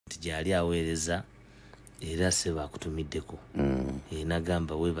tijali aweereza era seba akutumiddeko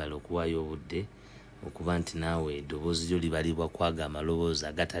nagamba webala okuwaayo obudde okuba nti naawe eddoboozi lyo libalibwa kwaga amaloboozi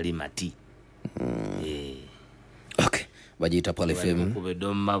agatali mati. Okay, bagiyita Pal FM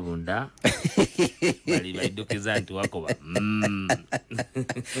kubeddwa mu mabunda bali baidokeza nti wakoba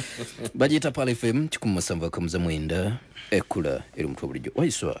bagiyita Pal FM 107.9 ekula eri mutwe bulijjo.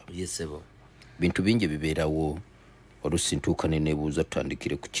 Waiswa, yesebo bintu bingi bibeerawo olusintuuka neneebuuza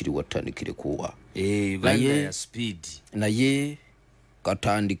tutandikire ku kiri watandikire kuwa Uganda ya speed naye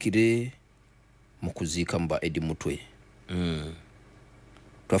katandikire mu kuziika mu ba Edi Mutwe.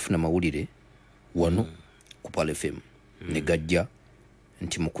 Twafuna mawulire wano ku Pal FM ne gajja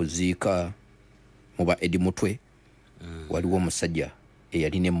nti mu kuziika mu ba Edi Mutwe waliwo omusajja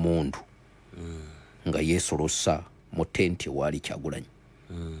eyalina emmundu nga yeesolosa mu tenti waali Kyagulanyi.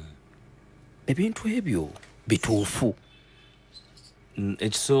 Ebintu ebyo bituufu?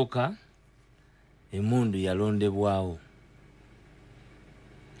 Ekisooka emmundu yalondebwawo.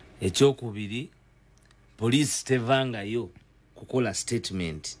 Ekyokubiri poliisi tevangayo kukola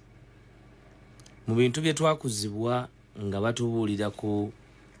statement. Mu bintu bye twakuzibwa nga batubuulira ku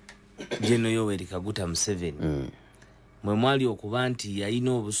General Yoweri Kaguta Museveni mwe mwali okuba nti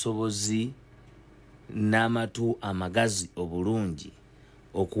yalina obusobozi n'amatu amagazi obulungi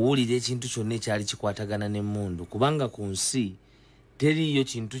okuwulira ekintu kyonna ekyali kikwatagana n'emmundu, kubanga ku nsi teriyo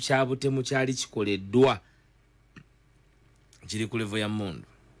kintu kya butemu kyali kikoleddwa kiri ku levo ya mmundu.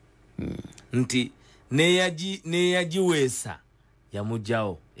 Nti neyagiweesa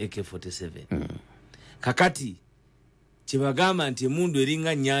yamugjawo AK47. Kakati kyebagamba nti emmundu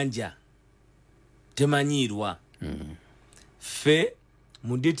eringa nnyanja temanyiirwa. Fe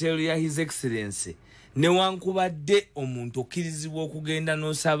mu detail ya His Excellency newankubadde omuntu okkirizibwa okugenda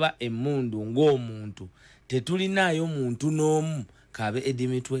n'osaba emmundu ng'omuntu, tetulinayo muntu n'omu kabe Edi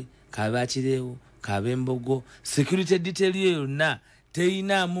Mitwe, kabe Akireewo, kabe Mbogo, security detail yonna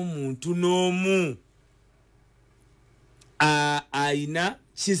teyinaamu muntu n'omu ayina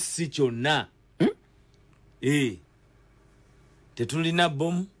kisi kyonna. Tetulina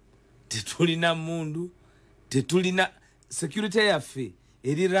bomu, tetulina mundu, tetulina security yaffe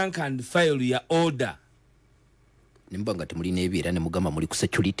eri rank and file ya order. Nimbanga temulina ebyera ne mugamba muli ku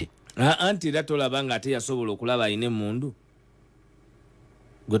security. Anti era tolabanga ate yasobola okulaba ayina emmundu.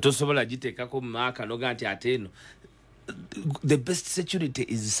 Gwe tosobola giteekako mu maaka noga nti ate eno. The best security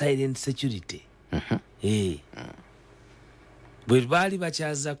is silent security. Bwe baali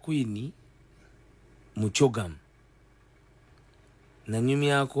bakyaza Queen mu Chogamu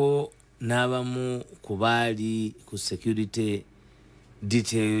nanyumyako n'abamu ku baali ku security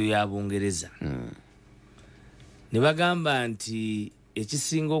detail ya Bungereza. Ne bagamba nti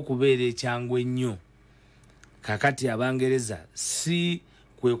ekisinga okubeera ekyangu ennyo kakati Abangereza si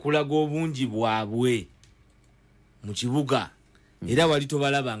kwe kulaga obungi bwabwe mu kibuga era wali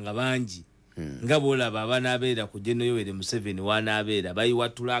tobalaba nga bangi nga bwolaba abanaabeera ku General Yoweri Museveni wanaabeera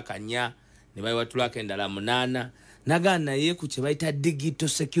bayiwatula akanya ne bayiwatula akendala 8 nagana ye ku kye bayita digital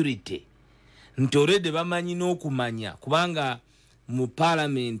security nti already bamanyi n'okumanya kubanga mu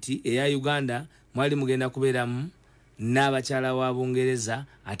parliament eya Uganda mwali mugenda kubeeramu n'abakyala wa Bungereza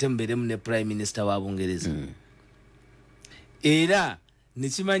ate mubeeremu ne prime minister wa Bungereza. Era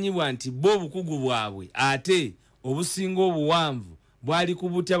nekimanyibwa nti bo obukugu bwabwe ate obusinga obuwanvu bwali ku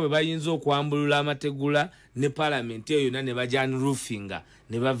butya bwe bayinza okwambulula amategula ne parliament eyo yonna ne bajaan roofinga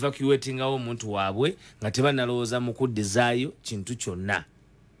ne bavacuatingawo omuntu waabwe nga tebanalowooza mu kuddizaayo kintu kyonna.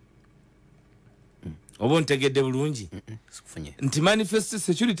 Oba ntegedde bulungi? Nti manifest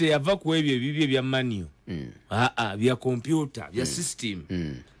security yava ku ebyo ebibye bya manio. Bya computer, bya system.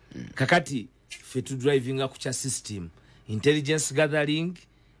 Kakati fe to drivinga ku kya system. Intelligence gathering,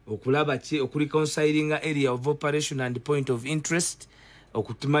 okulaba okureconciling area of operation and point of interest,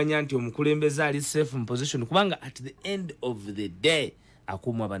 okutumanya nti omukulembeze ali safe in position kubanga at the end of the day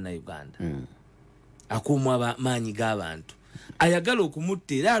akumwa bana Uganda. Akumwa abamanyi g'abantu. Ayagala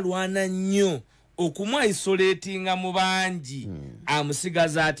okumutta era alwana nnyo okumwa isolatinga mu bangi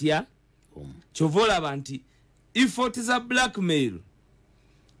amusigaza atya kyovola banti effort za blackmail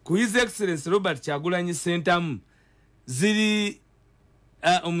ku His Excellency Robert Kyagulanyi Sentamu ziri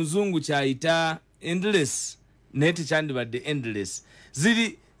omuzungu kyayita endless neti kyandibadde endless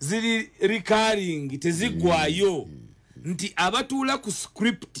ziri recurring tezigwayo nti abatuula ku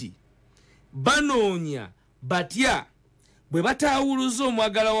script banoonya batya bwe bataawuluza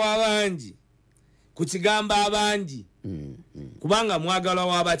omwagala w'abangi ku kigamba abangi kubanga mwagala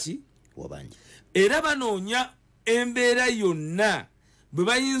w'abaki wabangi era banoonya embeera yonna bwe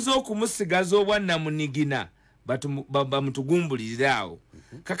bayinza okumusigaza obwannamunigina bamutugumbulirirawo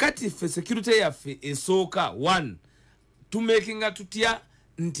kakati ffe security yaffe esooka 1 tumakinga tutya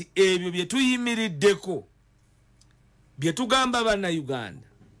nti ebyo bye tuyimiriddeko bye tugamba bana Uganda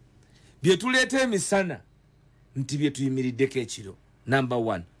bye tuleeta emisana nti bye tuyimiriddeko ekiro. Number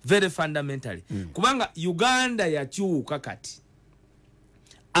 1 very fundamentally kubanga Uganda yakyuka kati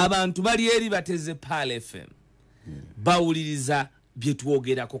abantu bali eri bateze Pal FM bawuliriza bye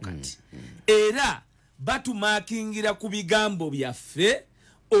twogerako kati era batumakingira ku bigambo byaffe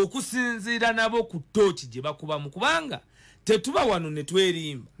okusinziira nabo ku tochi gye bakubamu kubanga tetuba wano ne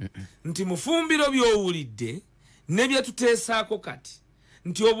twerimba nti Mufumbiro byowulidde ne bye tuteesaako kati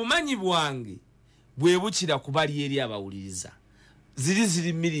nti obumanyi bwange bwe bukira kubali eri abawuliriza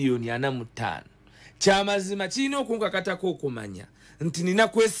ziri miliyoni 45 kyamazima kirina okunkakatako okumanya nti nina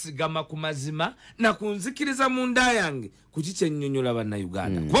kwesigama ku mazima na kunzikiriza mu nda yange ku kikyennyonnyola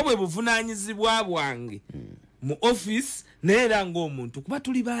bannayuganda kuba bwe buvunaanyizibwa bwange mu office neera ng'omuntu kuba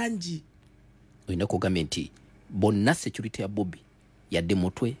tuli bangi. Olina kugambye nti bonna security ya Bobby yadde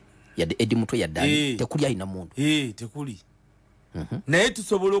mutwe yadde Eddie mutwe yaddani tekuli ayina muntu tekuli naye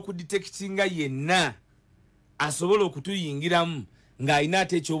tusobola okudetectinga yenna asobola okutuyingiramu ng'ayina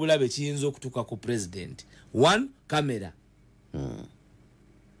ate ekyobulabe kiyinza okutuuka ku president. 1 camera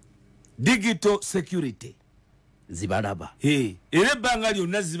digital security zibalaba era ebbanga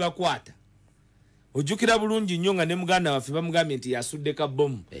lyonna zibakwata. Ojjukira bulungi nnyo nga ne muganda waffe bamugambye nti yasudde ka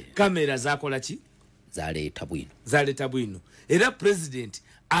bomu kamera zakola ki zaleeta bwino era president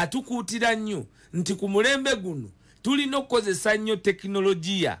atukuutira nnyo nti ku mulembe guno tulina okukozesa nnyo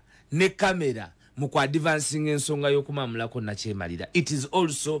tekinologiya ne kamera mu ku advancing ensonga y'okumamulako nakyemalira. It is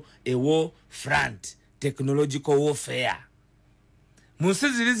also a war front, technological warfare. Mu nsi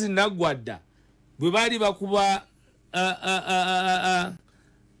ziri zinaggwadda bwe baali bakuba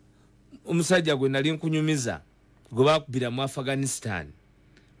omusajja gwe nali nkunyumiza gwe bakubira mu Afghanistan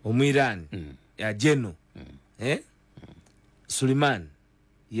Omuiran Jeno Suleiman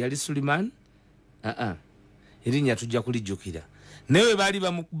yali Suleiman erinnya tujja kulijjukira naye baali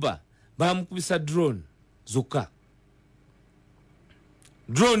bamukuba bamukubisa drone zokka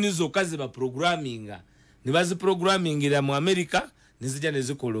ze ba programminga ne bazi programmingira mu America nezija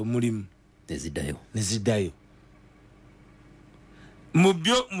nezikola omulimu neziddayo mu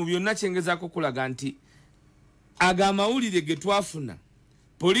byonna kyengezaako kulaga nti agamawulire ge twafuna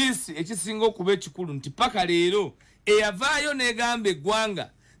poliisi ekisinga okuba ekikulu nti paka leero eyavaayo negamba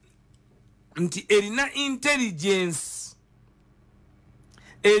eggwanga nti erina intelligence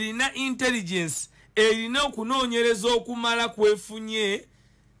erina okunoonyereza okumala kwefunye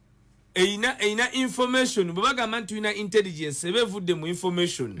erina information bwe bagamba nti tulina intelligence eba evudde mu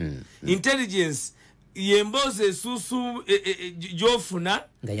information intelligence yemboozi esuusu gyofuna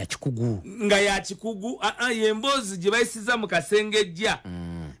nga yakikugu yemboozi gye bayisiza mu kasengejja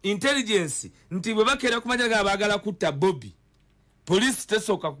intelligence nti bwe bakeera ku makya ga baagala kutta Bobby poliisi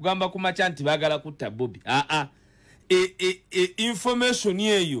tesooka kugamba ku makya nti baagala kutta Bobby information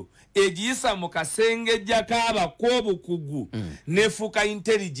eyo egiyisa mu kasengejja k'abakw'obukugu nefuuka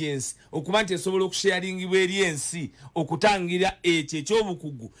intelligence okuba nti esobola okusharingibwa eri ensi okutangira ekyo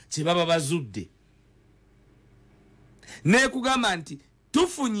ekyobukugu kye baba bazudde nekugamba nti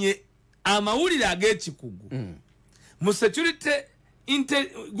tufunye amawulire ag'ekikugu mu security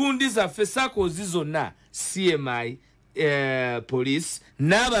gundi zaffe sakozi zonna CMI police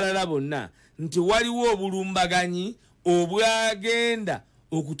n'abalala bonna nti waliwo obulumbaganyi obwagenda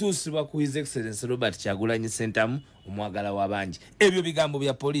okutuusibwa ku His Excellency Robert Kyagulanyi Ssentamu omwagala w'abangi. Ebyo bigambo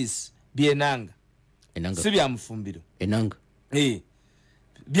bya police byenanga si bya Mufumbiro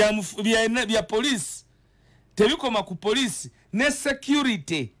bya police tebikoma ku police ne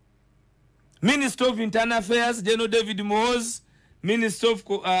security. Minister of Internal Affairs General David Mohoz, Minister of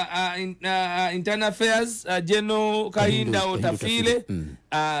Internal Affairs General Kahinda Otafile,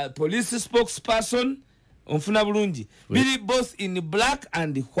 police spokesperson Onfuna Bulungi, bili both in black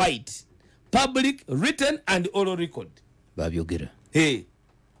and white, public, written and oral record. Abyogedde.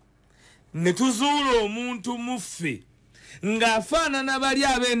 Netuzuula omuntu muffe ng'afaanana bali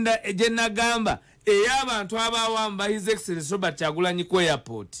abenda egyenagamba ey'abantu abawamba His Excellency Robert Kyagulanyi ku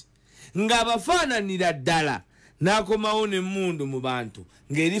airport ng'abafaananira ddala n'akomawo n'emmundu mu bantu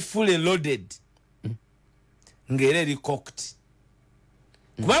ng'eri fully loaded ng'era eri cocked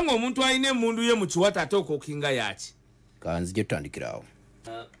kubanga omuntu alina emmundu ye mu kiwata ate okookinga yaki kanzije tutandikirawo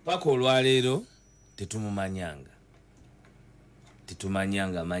paka olwaleero tetumanyanga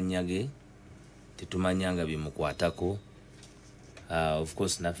mannya ge tetumanyanga bimukwatako. Of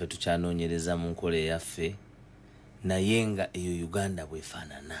course naffe tukyanoonyereza mu nkola eyaffe naye nga eyo Uganda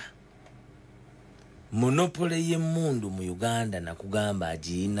bwefaanana monopole y'emmundu mu Uganda nakugamba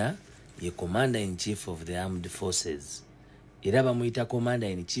agiina ye commander in chief of the armed forces era bamuyita commander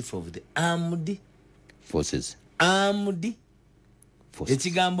in chief of the armed forces.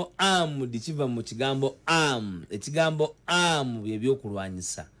 Ekigambo armed kiva mu kigambo arm. Ekigambo arm bye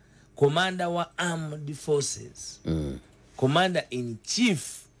byokulwanyisa. Commander wa armed forces. Commander in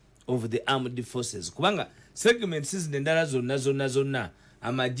chief of the armed forces. Kubanga segments z'endala zonna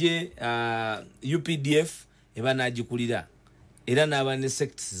amaje UPDF eba nagikulira era n'aba ne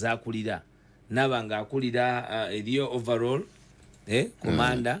sects zakulira n'abanga akulira eriyo overall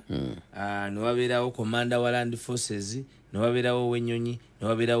commander no wabeerawo commander wa land forces no wabeerawo w'ennyonyi no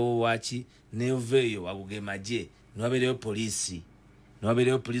wabeerawo wachi ne oveyo wabugemaje no wabeerawo police no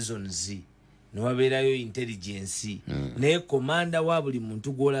wabeerawo prisons no wabeerayo intelligence ne commander wa buli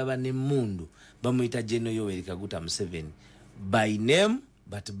muntu gwolaba n'emmundu bamuyita General Yoweri Kaguta Museveni by name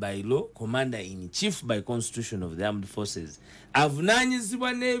but by law commander in chief by constitution of the armed forces.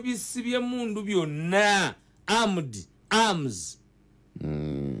 Avunanyizibwa n'ebisi by'emmundu byonna arms.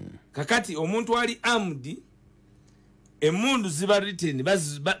 Kakati omuntu ali armed emmundu ziba written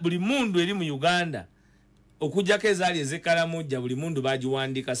buli mundu eri mu Uganda okujjako ezaali ez'ekkalamujja buli mundu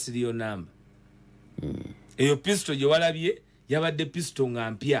bagiwandiika serial number. Eyo pistol gye walabye yabadde pistol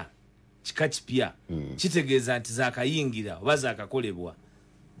nga mpya kika kipya kitegeeza nti zaakayingira oba zaakakolebwa.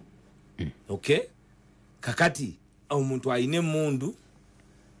 Okay? Kakati omuntu ayina emmundu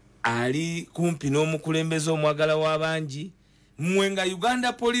ali kumpi n'omukulembeze omwagala w'abangi mmwe nga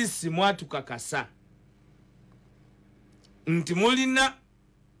Uganda Police mwatukakasa nti mulina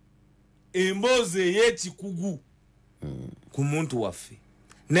emboozi ey'ekikugu ku muntu waffe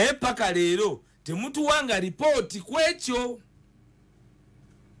naye paka leero temutuwanga ripooti ku ekyo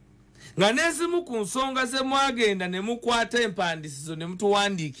nga n'ezimu ku nsonga ze mwagenda ne mukwata empandisizo ne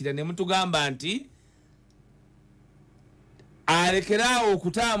mutuwandiikira ne mutugamba nti alekeraawo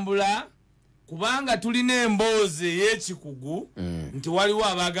okutambula kubanga tulina emboozi ey'ekikugu nti waliwo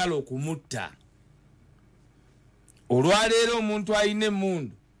abaagala okumutta. Olwaleero omuntu ayina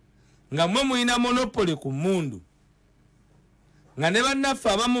emmundu nga mmwe mulina monopole ku mmundu nga ne bannaffe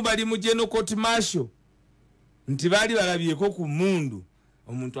abamu bali mu General Court Martial nti baali balabyeko ku mmundu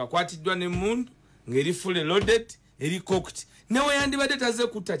omuntu akwatiddwa n'emmundu ng'eri fully loaded eri cocked newe yandibadde taze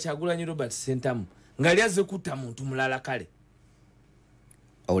kutta Kyagulanyi Robert Sentamu ng'ali aze kutta muntu mulala kale.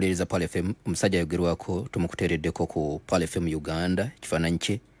 Awuliriza Pal FM omusajja ayogerwako tumukuteereddeko ku Pal FM Uganda ekifaananyi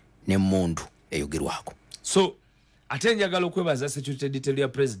kye n'emmundu eyogerwako. So ate njagala okwebaza security detail ya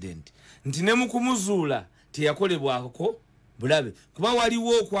president nti ne mu kumuzuula teyakolebwako bulabe kuba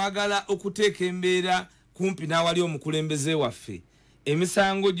waliwo okwagala okuteeka embeera kumpi n'awali omukulembeze waffe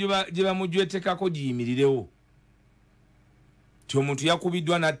emisango gye bamujwetekako giyimirirewo ti omuntu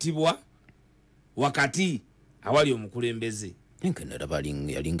yakubiddwa n'attibwa wakati awali omukulembeze.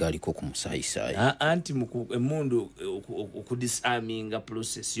 yalinga aliko kumusayisayi anti emmundu okudisarminga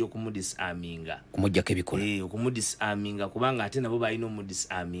process y'okumudisarminga kumujjako ebikola okumudisarminga kubanga ate nabo balina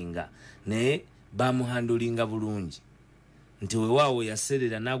omudisarminga naye bamuhandulinga bulungi nti weewaawo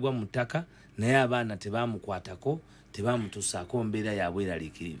yaserera n'agwa mu ttaka naye abaana tebamukwatako tebamutuusaako mbeera yaabwe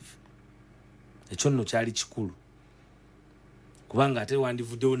eraliikirivu. Ekyo nno kyali kikulu kubanga ate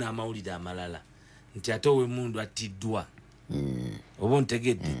wandivuddewo n'amawulire amalala nti ate ow'emmundu attiddwa. Oba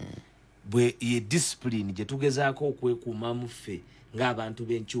ontegedde bwe ye discipline gye tugezaako okwekuumamu ffe ng'abantu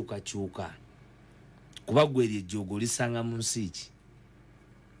b'enkyukakyuka kuba gwe eryejjoogo lisanga mu nsi ki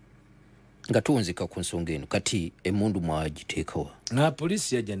nga tuwunzika ku nsonga eno kati emmundu mwagiteekawa nga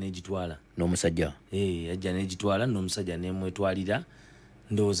poliisi yajja n'egitwala n'omusajja yajja n'egitwala n'omusajja n'emwetwalira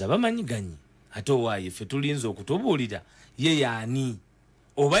ndowooza bamanyiganye ate owaayo ffe tulinza okutubuulira ye yaani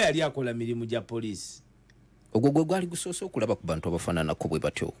oba yali akola mirimu gya poliisi. Ogwo gwe gwali gusoose okulaba ku bantu abafaananako bwe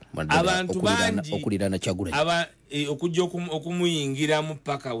batyo abantu bangi okuliraana Kyagulanyi okujja okumuyingiramu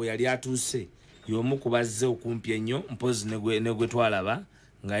paka we yali atuuse y'omu kubazze okumpi ennyo mpozi ne gwe twalaba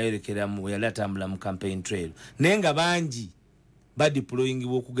ng'ayorekeramu yali atambula mu campaign trail naye nga bangi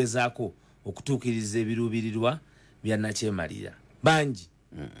badiployingibwa okugezaako okutuukiriza ebiruubirirwa bya Nakyemalira bangi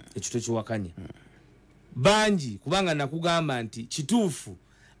ekyo tekiwakanya bangi kubanga nakugamba nti kituufu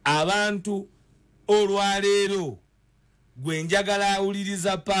abantu olwaleero gwe njagala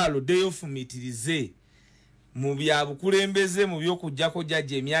awuliriza Paalo deyofumitirize mu byabukulembeze mu by'okujjako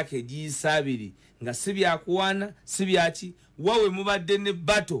jjajja emyaka egiyisa 2 nga si byakuwaana si byaki wawe mubadde ne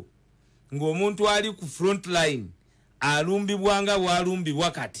bato ng'omuntu ali ku front line alumbibwa nga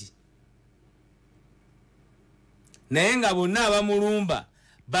bwalumbibwa kati naye nga bonna abamulumba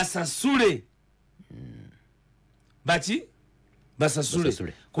basasule baki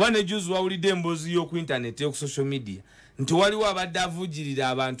basasule kuba ne juzi wawulidde emboozi y'oku internet y'oku social media nti waliwo abadde avujjirira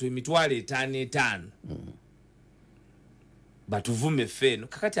abantu emitwalo 5 batuvume ffe eno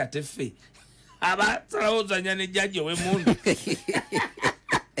kakati ate ffe abasalawo zanya ne jjajja ow'emmundu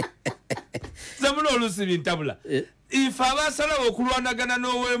zamuno oluusi bintabula ife abasalawo okulwanagana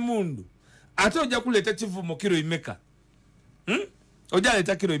n'ow'emmundu ate ojja kuleeta kivumo kiro imeka ojja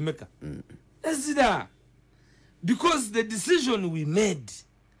leeta kiro imeka ezira because the decision we made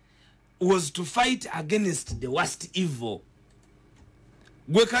was to fight against the worst evil.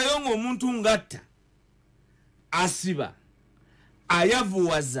 Gwe Kayongo omuntu ngatta asiba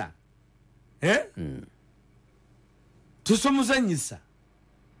ayavuwaza tusomuzanyisa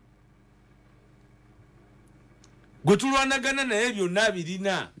gwe tulwanagana naye byonna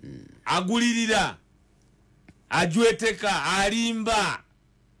birina agulirira ajweteka alimba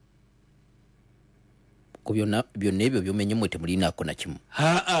ku byonna ebyo byomenye mwete mulinaako na kimu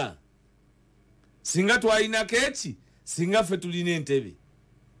singa twalinako eki singa ffe tulina entebe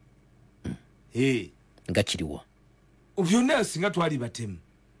nga kiriwa byonna singa twali batemu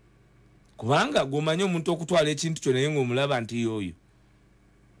kubanga gomanye omuntu okutwala ekintu kyo naye ng'omulaba nti yoyo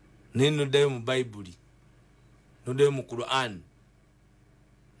naye noddayo mu bayibuli noddayo mu Quran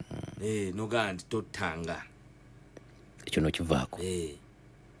nogaa nti tottanga ekyo nokivaako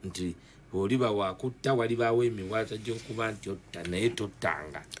nti bw'oliba wakutta walibaawo emiwaata gy'okuba nti otta naye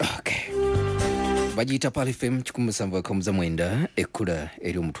tottanga. Bagiyita Pal FM 107.9 ekkula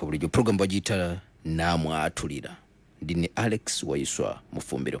eri omutwe bulijjo program bagiyita Naamwatulira ndine Alex Waiswa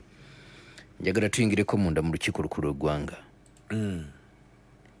Mufumbiro njagala tuyingireko munda mu lukiiko lukulu lw'eggwanga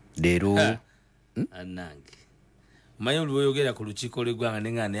leero anange manyi olwoyogera ku lukiiko lw'eggwanga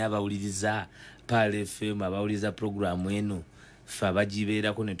nenga naye abawuliriza Pal FM abawuliriza programu eno ffe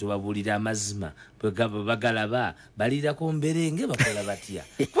abagibeerako ne tubabuulira amazima bwe gaba bagalaba baliirako mberenge bakola batya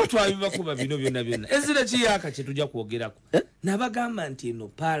kuba twabibakuba bino byonna byonna ezira kiyaka kye tujja kwogerako nabagamba nti eno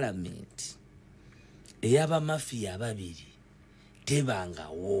palamenti ey'abamafiya ababiri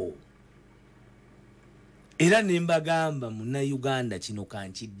tebangawo era ne mbagamba munnayuganda kino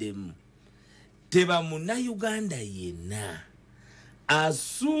kankiddemu teba munnayuganda yenna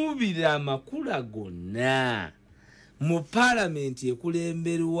asuubira amakula gonna mu palamenti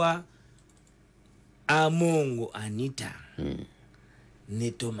ekulemberwa Amongo Anita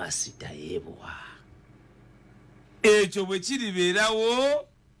ne Thomas Tayebwa ekyo bwe kiribeerawo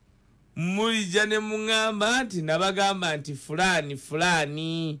mulija ne muŋŋamba nti nabagamba nti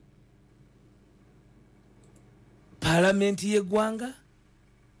fulani palamenti y'eggwanga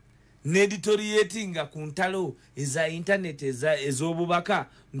n'editoriatinga ku ntalo eza internet ez'obubaka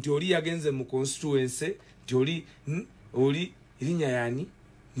nti oli yagenze mu constituency nti oli erinnya yani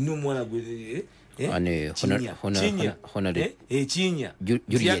n'omwana gwe Kinya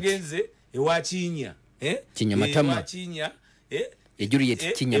yagenze ewa Kinya Kinya Matama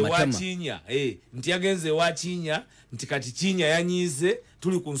Juliet Kinya Matama nti yagenze ewa Kinya nti kati Kinya yanyize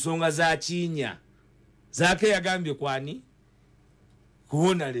tuli ku nsonga za Kinya zake yagambye kwani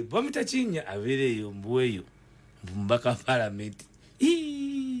kuona le bamita Kinya abereyo mbweyo mbaka parliament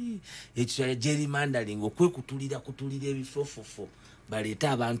ekyo ya gerrymandering okwekutulira ebifofofo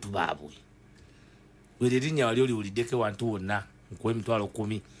baleeta abantu baabwe wererinya wali oliwuliddeko wantu wonna nkuwa emitwalo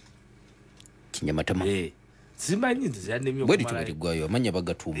 10 Kinya Matama simanyi nti zyannemye bweri tubaligwayo amanya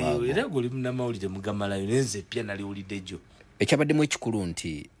bagatuuma abo era goli munnamawulire mugamalayo nenze pya naliwulidde gyo ekyabaddemu ekikulu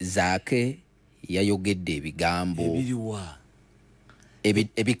nti zaake yayogedde ebigambo ebiriwa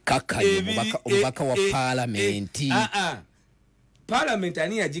ebikakkayo omubaka wa palamenti palamenti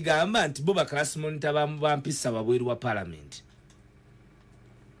ani yagigamba nti bo baklasi monita bampisa wabweru wa palamenti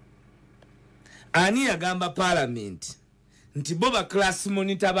ani yagamba palamenti nti bo baklasi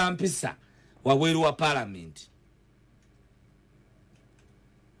monita bampisa wabweru wa palamenti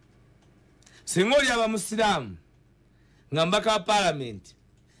singa oli abamusiraamu nga mbaka wa palamenti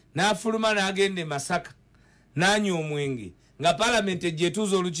n'afuluma n'agenda e Masaka n'anywa omwenge nga palamenti ejja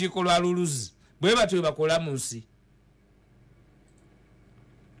etuuza olukiiko lwa luluzi bwe batyo bwe bakola mu nsi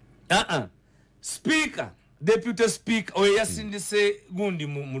speaker deputy speaker oyo yasindise gundi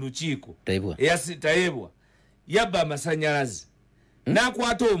mu lukiiko Tayebwa yabba amasanyalaze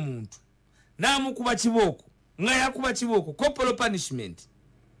n'akwata omuntu n'amukuba kibooko nga yakuba kibooko corporal punishment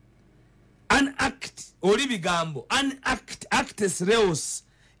an act oli bigambo an actus reus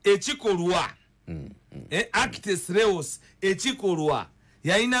ekikolwa actus reus ekikolwa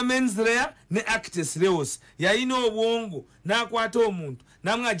yayina mens rea ne actus reus yayina obwongo n'akwata omuntu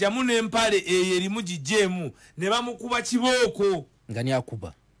namwajamu n'empale eyo erimu gijjeemu ne bamukuba kibooko nga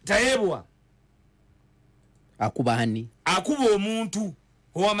nyakuba Tayebwa akubani akuba omuntu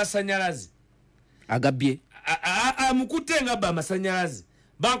ow'amasanyalaze agabye amukutte ngabba amasanyalaze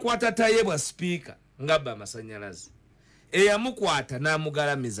bakwata tayebwa speaker ngabba amasanyalaze eyamukwata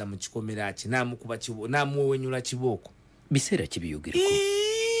n'amugalamiza mu kikomera kye n'amukuba kibo n'amuwenyula kibooko biseera kibiyogerako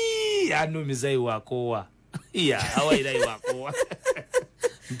anumiza iwakowa ya awaira iwakowa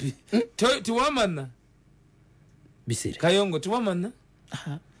tiwamana biseera kayongo tiwamana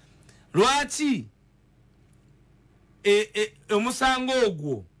lwaki omusango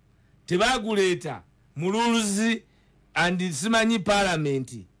ogwo tebaguleeta mululuzi and simanyi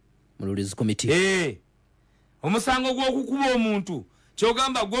parliament mululuzi committee omusango gw'okukuba omuntu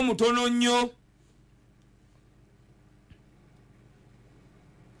kyogamba gwo mutono nnyo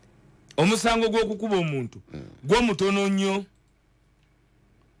omusango gw'okukuba omuntu gwo mutono nnyo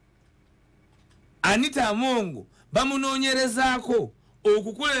Anita Amongo bamunoonyerezaako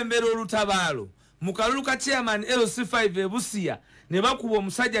okukulembera olutabaalo mu kalulu ka chairman LC5 ebusiya ne bakuba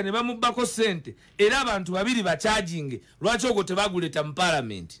omusajja ne bamubbako ssente era abantu babiri bakyajinge lwaki ogwo tebaguleeta mu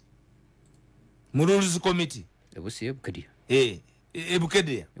parliament mu rules committee ebusiya Bukedde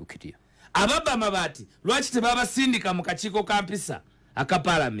Bukedde ababba amabaati lwaki tebabasindika mu kakiiko ka mpisa aka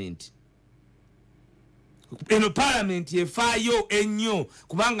parliament eno parliament efaayo ennyo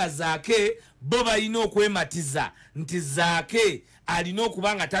kubanga zaake bo balina okwematiza nti zaake alina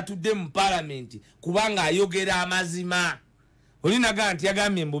okubanga tatudde mu parliament kubanga ayogera amazima olinaga nti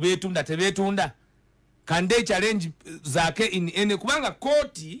yagambye mbu beetunda tebeetunda kande challenge zaake ene kubanga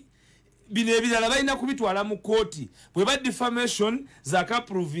kooti bino ebirala balina kubitwala mu kooti bwe ba defamation zaaka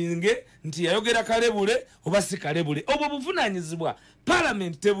proving nti yayogera kalebule oba si kalebule obwo buvunaanyizibwa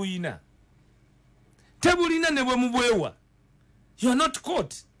parliament tebuyina ne bwe mubwewa you are not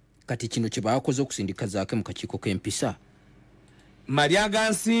caught kati kino kye baakoze okusindika zaake mu kakiiko k'empisa Mariaga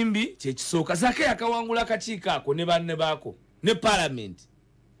Nsimbi kyekisooka zaake yakawangula akakiiko ako ne banne baako ne parliament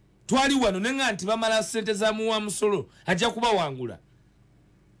twali wano nenga nti bamala ssente za muwa musolo ajja kubawangula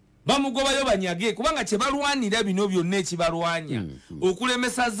bamugobayo banyage kubanga kye balwanira bino byonna ekibalwanya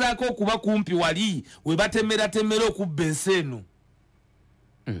okulemesa zaako okuba kumpi wali we batemera okubba ensi eno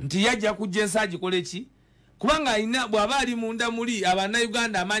nti yajja kujja ensi agikole ki kubanga alina bw'aba ali munda muli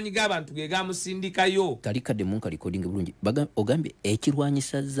Uganda amaanyi g'abantu ge gamusindikayo kalikadde mu recording bulungi ogambye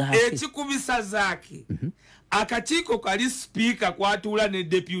ekirwanyisa zaake ekikubisa zaake akakiiko kali speaker kwatuula ne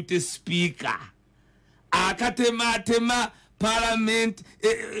deputy speaker akatematema parliament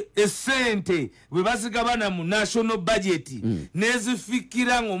esente bwe bazigabana mu national budget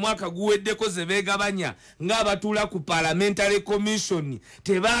nezifikira ng'omwaka guweddeko ze beegabanya ng'abatuula ku parliamentary commission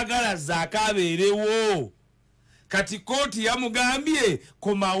tebaagala zaake abeerewo kati kooti yamugambye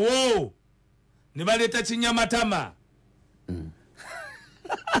komawo ne baleeta kinyamatama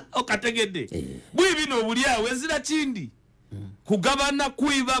okategedde bwe bino obuli awo ezira kindi kugabana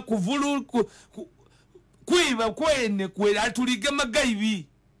kwiba kuvulu kwiba kwene atulige magayibi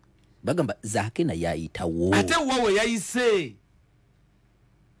bagamba zaake naye ayitawo ate wawe yayise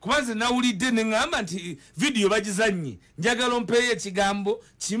kubanze nawulidde ne ngamba nti video bagizannye njagala ompeeyo ekigambo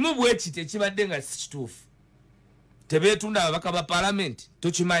kimu bwe kiti ekibadde nga si kituufu tebeetunda ababaka ba parliament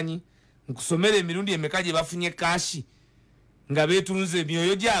tokimanyi nkusomera emirundi emeka gye bafunye kashi nga beetunze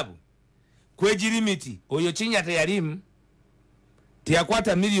emyoyo gyabwe kwegirimiti oyo kinya teyalimu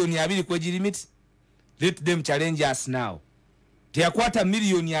teyakwata miliyoni 2 kwegirimiti let them challenge us now teyakwata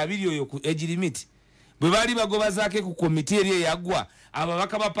miliyoni 2 oyo ku egirimiti bwe bali bagoba zaake ku komiti eri eyagwa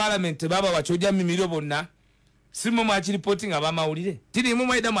ababaka ba parliament baba wachoja mimiro bonna simu mwachi reporting abamawulire tiri mu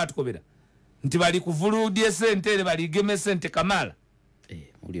maida matukobera nti bali kuvuludye sente ere bali geme sente kamala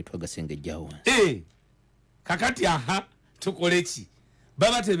muli twaga senge jawo kakati aha tukoleki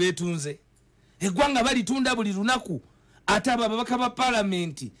baba tebetunze eggwanga bali tunda buli lunaku ate ababaka ba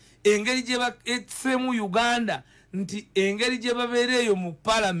parliament engeri gye batsemu Uganda nti engeri gye babeereyo mu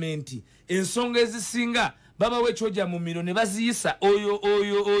parliament ensonga ezisinga baba wechoja mu miro ne baziyisa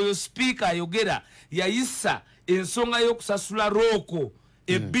oyo speaker ayogera yayisa ensonga y'okusasula roko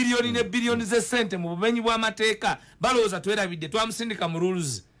ebbilioni ne bilioni ze sente mu bumenyi bw'amateeka balowooza twerabidde twamusindika mu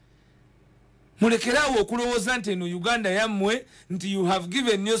rules mulekerawo okulowooza nti eno Uganda yammwe nti you have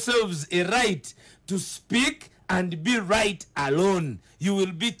given yourselves a right to speak and be right alone. You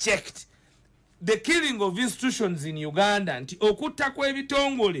will be checked. The killing of institutions in Uganda nti okutta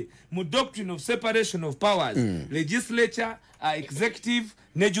kw'ebitongole mu doctrine of separation of powers legislature, executive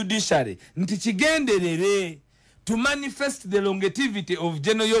ne judiciary nti kigenderere to manifest the longevity of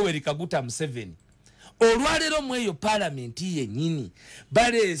General Yoweri Kaguta Museveni. Olwalero mweyo parliament yennyini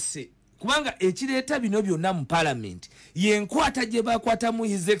baleese kubanga ekireeta bino byonna mu parliament yenkwata gye bakwatamu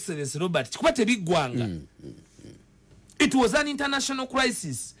his excellency Robert kikuba tebiggwanga It was an international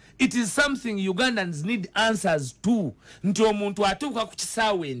crisis. It is something Ugandans need answers to. Nti omuntu atuuka ku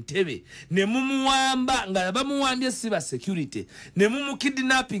kisaawe Entebbe ne mumuwamba nga bamuwambye siba security ne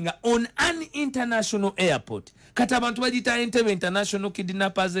kidnapping on an international airport. Kati abantu bagita Entebbe International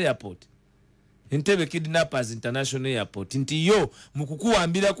Kidnappers Airport. Entebbe Kidnappers International Airport. Nti yo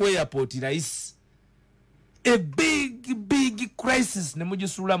mukukuwambira ku airport rais. A big crisis ne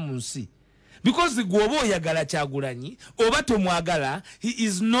mujisula mu nsi. Because gwobo oyagala Kyagulanyi oba tomwagala, he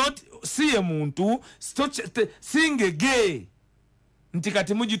is not siye muntu singe gay nti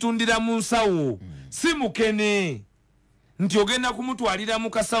kati mujitundira mu nsawo si mukene nti ogenda kumutwalira mu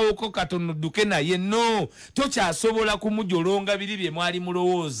kasawo ko katono duke naye no tokyasobola kumujolonga biri bye mwali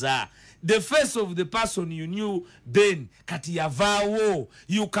mulowooza. The face of the person you knew then kati yavaawo.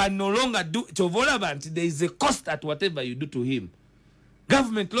 You can no longer do it. There is a cost at whatever you do to him.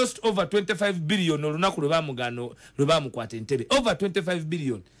 Government lost over 25 billion olunaku lwebamukwata Entebbe. Over 25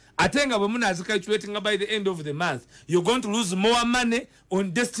 billion. Atenga bwe munazikaichulating by the end of the month, you're going to lose more money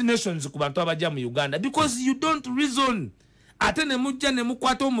on destinations ku bantu abajja mu Uganda because you don't reason. Ate ne mujja ne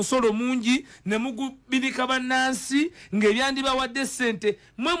mukwata omusolo mungi ne mugubirika bannansi ng'ebyandiba wadde ssente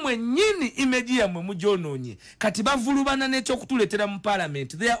mwe nyini image yammwe mujonoonye kati bavulubana n'ekyokutuleetera mu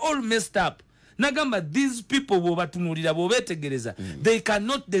parliament. They are all messed up. Nagamba these people bobatunulira bobetegereza they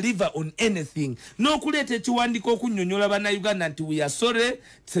cannot deliver on anything. No kuleta ekiwandiko okunyonyola bana Uganda nti we are sorry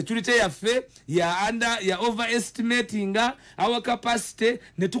security yaffe ya overestimating our capacity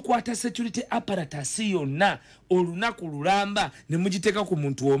ne tukwata security apparatus yonna olunaku lulamba ne mugiteka ku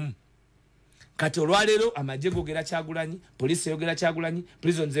muntu omu. Kati olwaleero amagye gogera Kyagulanyi, police yogera Kyagulanyi,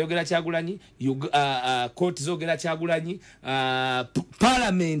 prisons yogera Kyagulanyi, court zogera Kyagulanyi,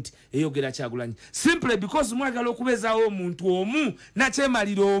 parliament yogera Kyagulanyi. Simply because mwagala okubezawo omuntu omu na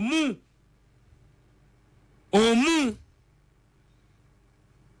kyemaliro omu.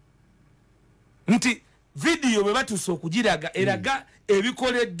 Nti video bwe batuuse okugiraga eraga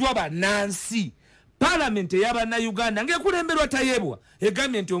ebikoleddwa bannansi. Parliament yabana Uganda ngekulemberwa Tayebwa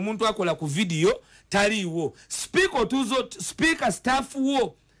egambye nti omuntu akola ku video taliwo. Speaker staff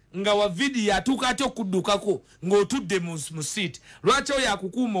wo nga wa video atuka ate okuddukako ng'otudde mu seat. Lwaki oyo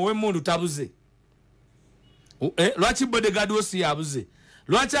akukuuma ow'emmundu tabuze? Lwaki bodyguard wo si yabuze?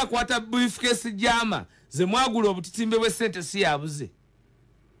 Lwaki akwata briefcase jama ze mwagula obutitimbe bw'essente si yabuze?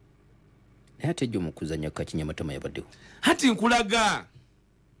 Ate jjo mukuzanya kakinyamatama yabaddewo. Hati nkulaga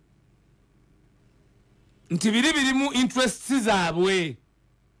nti birimu interests zaabwe.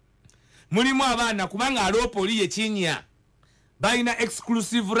 Mulimu abaana kubanga alopoli ye Kinya balina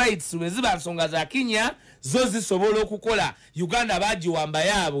exclusive rights weziba nsonga za Kinya zo zisobola okukola. Uganda bagiwamba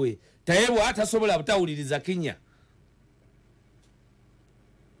yaabwe. Tayebwa atasobola butawuliriza Kinya.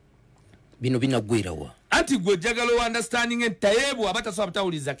 Bino binagwirawa. Anti gwe jagalo understanding and Tayebwa abatasobola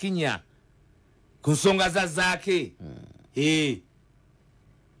butawuliriza Kinya ku nsonga zaake.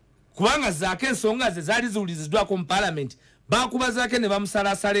 Kubanga zaake ensonga ze zaali ziwuliziddwako mu parliament bakuba zaake ne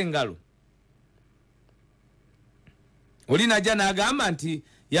bamusalasala engalo. Oli najja n'agamba nti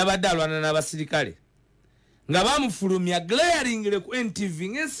yabadde alwana n'abasirikale nga bamufulumya glaringly ku NTV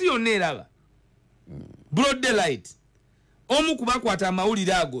ng'ensi yonna eraba. Broad daylight. Omu ku bakwata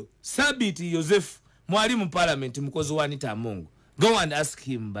amawulire ago Sabiti Joseph mwali mu parliament mukozi wa Anita Amongo. Go and ask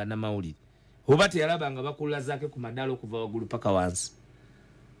him bannamawulire oba teyalaba nga bakulula zaake ku madalo okuva waggulu paka wansi.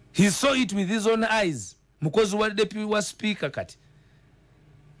 He saw it with his own eyes. Mukozi wa deputy wa speaker kati.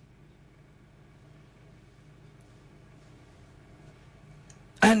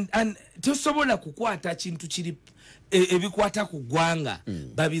 And tosobola kukwata kintu kiri ebikwata ku ggwanga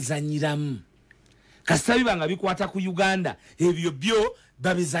babizanyiramu. Kasita bibanga bikwata ku Uganda ebyo byo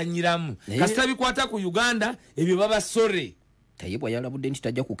babizanyiramu. Kasita bikwata ku Uganda ebyo baba sorry. Tayebwa yalabudde nti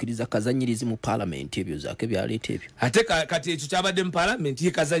tajja kukkiriza kazanyirizi mu parliament ebyo zaake byaleeta ebyo. Ate kati ekyo kyabadde mu parliament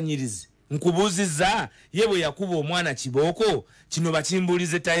ye kazanyirizi. Nkubuuziza ye bwe yakuba omwana kibooko kino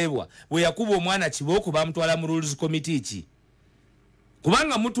bakimbuulize Tayebwa bwe yakuba omwana kibooko bamutwala mu rules committee ki?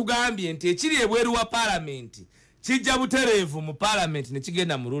 Kubanga mutugambye nti ekiri ebweru wa parliament kijja butereevu mu parliament ne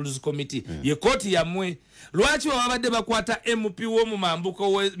kigenda mu rules committee. Ye kooti yammwe. Lwaki babadde bakwata MP w'omu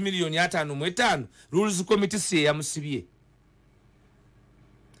mambuko we $5,500,000 rules committee si yamusibye?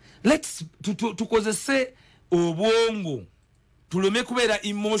 Let's tukozese obwongo tuleme kubeera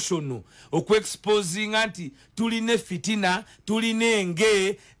emotional okweexposing anti tuline fitina tuline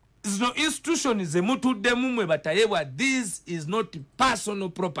enge zino institution ze mutuddemu mwe Batayebwa. This is not personal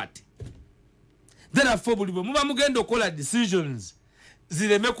property. Therefore buli bwe muba mugenda okola decisions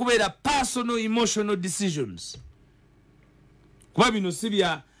zireme kubeera personal emotional decisions. Kuba bino si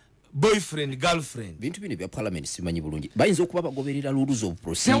bya boyfriend girlfriend bintu bino bya parliament simanyi bulungi bayinza okuba bagoberera rules of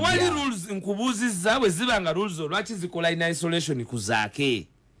procedure tewali rules nkubuuzizza bwe zibanga rules lwaki zikola in isolation kuzaake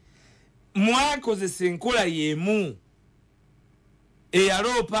mwakozesa enkola y'emu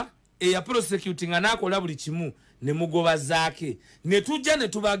eyaloopa eyaprosecuting anaakola buli kimu ne mugoba zaake ne tujja ne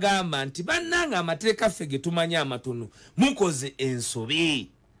tubagamba nti bannanga amateeka ffe ge tumanyi amatono mukoze ensobi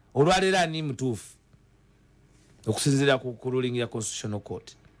olwaleero ani mutuufu okusinziira ku ruling ya constitutional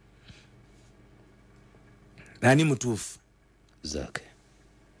court ani mutuufu zaake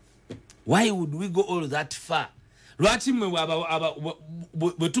why would we go all that far lwaki mwe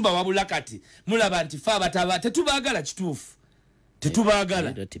bwe tuba wabula kati mulaba nti fe abataba tetubaagala kituufu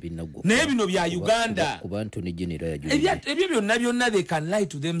tetubaagala naye bino bya Uganda ebyo byonna they can lie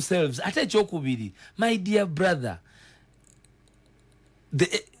to themselves ate ekyokubiri my dear brother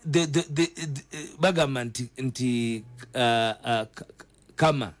bagamba nti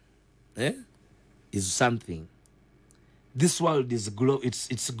kama is something. This world is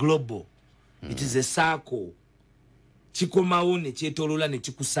it's global. It is a circle. Chikomawo ne kyetolola ne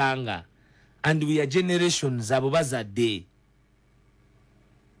chikusanga, and we are generations abo bazadde.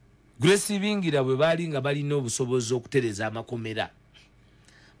 Grace bingira bwe bali nga balina obusobozi okutereza amakomera.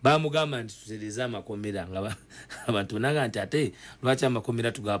 Bamugamba nti tutereza amakomera nga abantu naga nti ate lwaki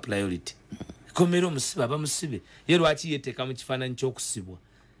amakomera tuga priority. Komera omusibe abamusibe ye lwaki yeteka mu kifaananyi ky'okusibwa.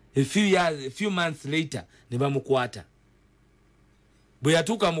 A few months later ne bamukwata. Bwe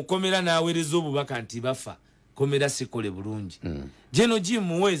yatuuka mu komera n'aweereza obubaka nti bafa. Komera sikole bulungi. Jeno Jim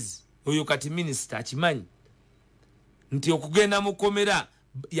Muwezi oyo kati minister akimanyi nti okugenda mu komera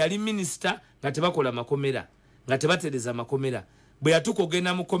yali minister nga tebakola makomera nga tebatereza makomera. Bwe yatuuka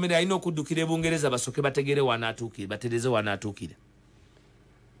ogenda mu komera alina okuddukira Bungereza basoke bategere wanaatuukire batereze wanaatuukire.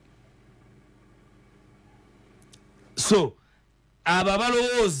 So aba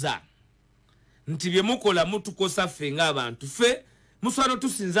balowooza nti bye mukola mutukosa ffe ng'abantu ffe muswano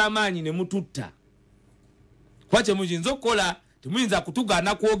tusinza amaanyi ne mututta. Kwache mujinza okukola temuyinza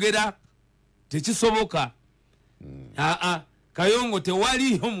kutugaana kwogera tekisoboka. Kayongo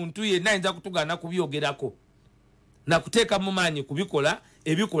tewali omuntu yenna ayinza kutugaana kubyogerako na kuteeka mu maanyi kubikola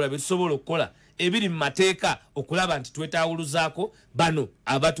ebikola bye tusobola okukola ebiri mu mateeka okulaba nti twetaawuluzaako bano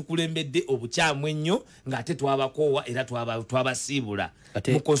abatukulembedde obukyamu ennyo ng'ate twabakoowa era twabasiibula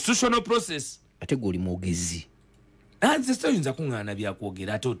mu constitutional process. Ate goli mwogezi nze sitoyinza kuŋŋaana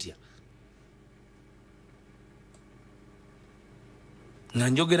byakwogera ate otya nga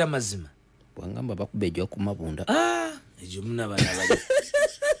njogera mazima bwangamba bakuba ejwa ku mabunda egyo munabanabali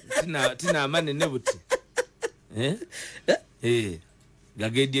tinaamane buti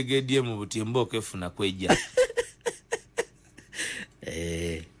gagedyegedye mu buti embooka efuna kwejja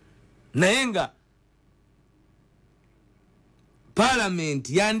naye nga parliament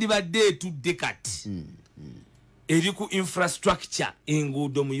yandibadde etudde kati eri ku infrastructure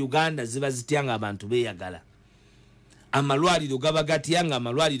enguudo mu Uganda ziba zitya nga abantu beeyagala amalwaliro gaba gatya nga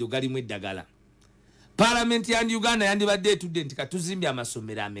amalwaliro galimu eddagala. Parliament ya Uganda yandibadde etudde nti katuzimbye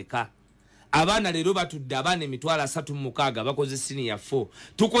amasomero ameka abaana leero batudde abaana 36 bakoze senior 4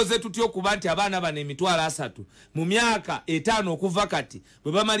 tukoze tutyo okuba nti abaana bano 3 mu myaka 5 okuva kati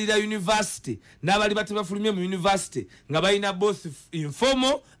bwe bamalira university n'abali batebafulumye mu university nga balina both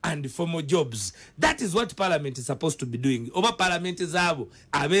informal and formal jobs. That is what parliament is supposed to be doing. Oba parliament zaabo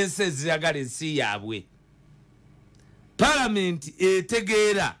abense eziragala ensi yaabwe. Parliament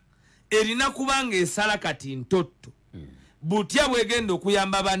etegeera erina kubanga esala kati ntotto butya bwegenda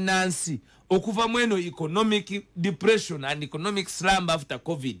okuyamba bannansi okuva mu eno economic depression and economic slump after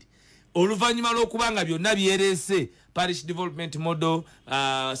COVID. Oluvannyuma lw'okubanga byonna byereese parish development model,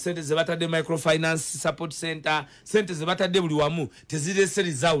 sente ze batadde microfinance support center, sente ze batadde buli wamu tezireese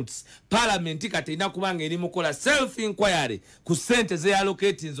results. Parliament kati erina kubanga eri mukola self inquiry ku sente ze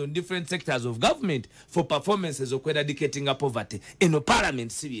allocating on different sectors of government for performances of eradicating poverty. Eno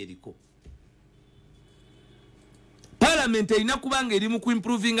parliament si byeriko. Parliament erina kubanga eri mu ku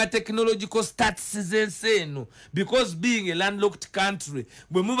improving a technological stats z'ensi, because being a landlocked country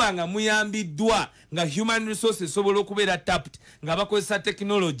bwe mubanga muyambiddwa nga human resources sobola okubeera tapped nga bakozesa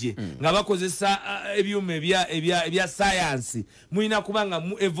technology nga bakozesa ebyuma ebya science muyina kubanga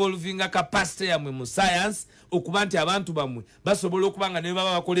mu evolving a capacity yamwe mu science okuba nti abantu bamwe basobola okubanga ne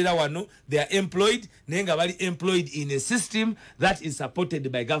baba bakolera wano they are employed naye nga bali employed in a system that is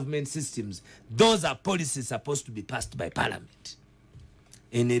supported by government systems. Those are policies supposed to be passed by parliament.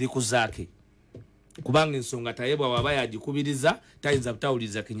 Eri kuzaake kubanga ensonga tayebwa waba yagikubiriza tayinza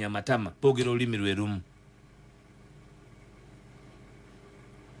butawuliza kinyamatama boogera olulimi lwe lumu.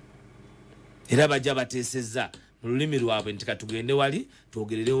 Era bajja bateesezza mu lulimi lwabwe nti katugende wali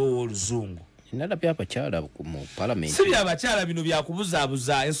twogererewo oluzungu. Nalabye abakyala mu parliament. Si byabakyala bino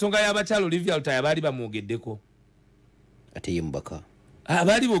byakubuzaabuza. Ensonga y'abakyala Olivia Lutaya baali bamwogeddeko. Ate ye mubaka.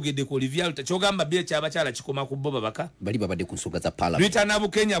 Baali boogeddeko Olivia Lutaya. Kyogamba bye ekyabakyala kikoma ku bo babaka. Bali babadde ku nsonga za parliament. Rita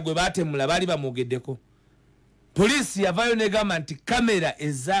Nabukenya gwe baatemula baali bamwogeddeko. Poliisi yavaayo negamba nti kamera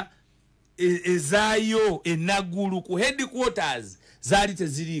ezaayo enagulu ku headquarters zaali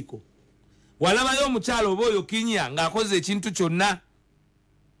teziriiko. Walabayo omukyala oba oyo Kinya ng'akoze ekintu kyonna.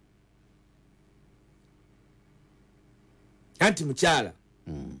 Anti mukyala.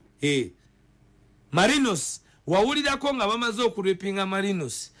 Marinos wawulirako nga bamaze okurepinga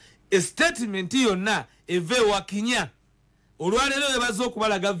Marinos. Statement yonna eve wa Kinya. Olwaleero webaze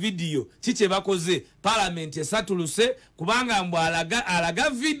okubalaga video kiki bakoze parliament esatuluse kubanga mbw alaga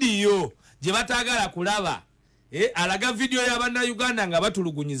video gye batagala kulaba. Alaga video y'abana Uganda nga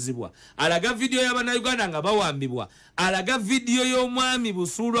batulugunyizibwa. Alaga video y'abana Uganda nga bawambibwa. Alaga video y'omwami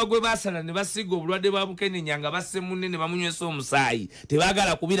Busulwa gwe basala ne basiga obulwadde bwa Bukenenya nga basse munene bamunywesa omusaayi.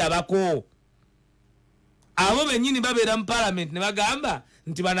 Tebagala kubirabako. Abo bennyini babeera mu parliament ne bagamba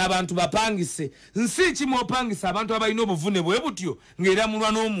nti bana abantu bapangise. Nsi ki mwopangisa abantu abalina obuvune bwe butyo ng'era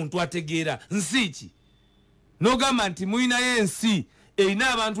mulwa n'omuntu ategeera. Nsi ki? N'ogamba nti muyinayo ensi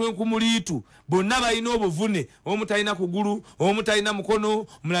erina abantu enkumuliitu bonna balina obuvune. Omu talina kugulu, omu talina mukono,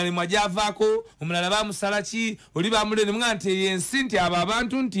 omulala mwajavaako, omulala bamusala ki, oli bamulene mga nti ensi nti abo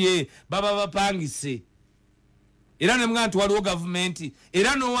abantu nti baba bapangise. Era ne mga nti waliwo gavumenti.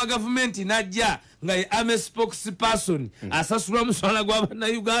 Era n'owa gavumenti najja nga ye ame spokesperson asasulwa muswala gw'abana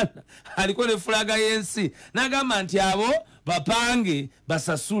Uganda aliko ne fulaga y'ensi n'agamba nti abo bapange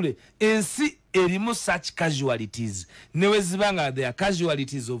basasule. Ensi erimu such casualties. Newe zibanga they are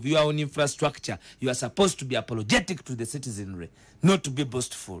casualties of your own infrastructure. You are supposed to be apologetic to the citizenry, not to be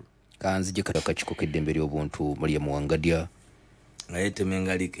boastful. Kanzije kakikokedde emberi obuntu muri muwangadya ayete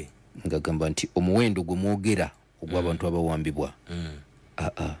mengalike ngagamba nti omuwendo gwe mwogera ogw'abantu abawambibwa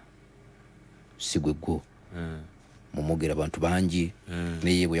sigwe gwo mumwogera abantu bangi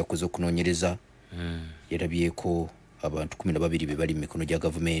naye bwe yakoze okunoonyereza yarabyeko abantu 12 be bali mu mikono gya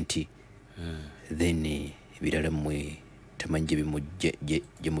gavumenti then ebirala mmwe tamanyi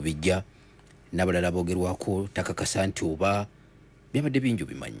gye mubijja n'abalala boogerwako takakasa nti oba byabadde bingi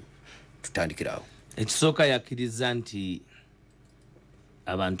bimanyi. Tutandikirawo. Ekisooka yakkiriza nti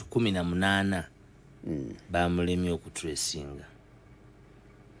abantu 18 bamulemye okutresinga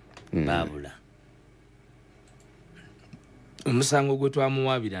babula. Omusango gwe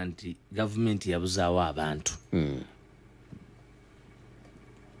twamuwaabira nti gavumenti yabuzaawo abantu.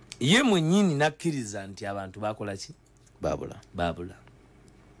 Ye mwennyini nakkiriza nti abantu bakola ki? Babula.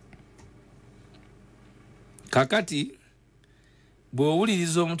 Kakati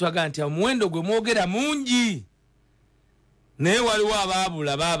bw'owuliriza omuntu agamba nti omuwendo gwe mwogera mungi naye waliwo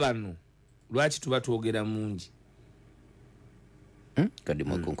abaabula baabano lwaki tuba twogera mungi? Kadi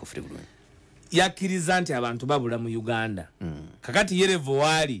mwakonkofere bulungi. Yakkiriza nti abantu babula mu Uganda. Kakati yerevo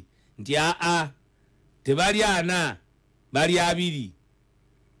wali nti tebali 4 bali 2.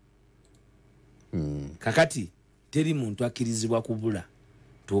 Kakati teri muntu akkirizibwa kubula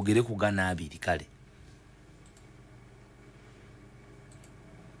twogere ku gana 2 kale.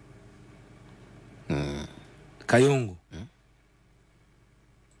 Kayongo.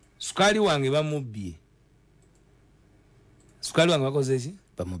 Sukali wange bamubbye. Sukali wange bakoze ki?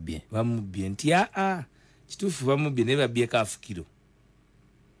 Bamubbye nti kituufu bamubbye naye babbye kaafukiro.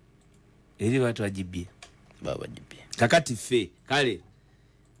 Eri batu agibbye. Kakati ffe kale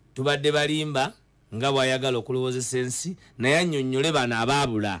tubadde balimba nga bw'ayagala okulowoozesa ensi naye annyonnyole bano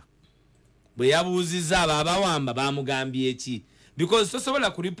abaabula. Bwe yabuuzizza abo abawamba bamugambye eki? Because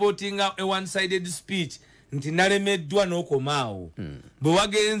tosobola kureportinga a one-sided speech nti nalemeddwa n'okomaawo. Bwe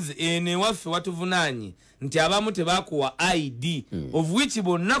wagenze ene waffe watuvunaanyi nti abamu tebakuwa ID of which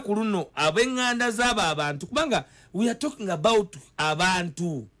bonna ku luno ab'eŋŋanda z'abo abantu kubanga we are talking about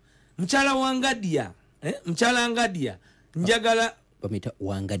abantu. Mukyala Wangadya njagala bamita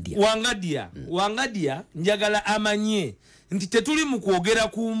Wangadya njagala amanye nti tetuli mu kwogera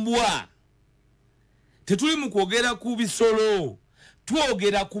ku mbwa, tetuli mu kwogera ku bisolo,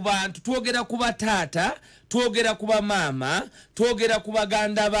 twogera ku bantu, twogera ku bataata, twogera ku bamaama, twogera ku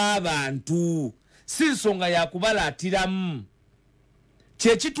baganda b'abantu. Si nsonga ya kubalaatiramu.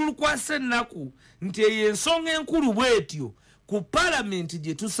 Kyekitulukwasa ennaku nti eyo ensonga enkulu bwetyo ku parliament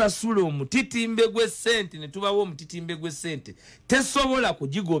gye tusasula omutitimbe gw'essente ne tubawo omutitimbe gw'essente tesobola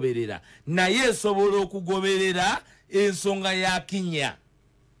kugigoberera naye esobola okugoberera ensonga ya Kinya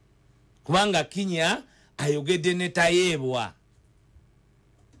kubanga Kinya ayogedde ne tayeebwa.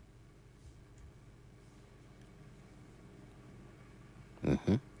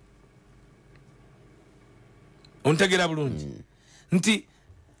 ontegera bulungi nti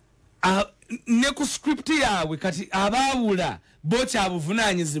ne ku script yawe kati abaabula bo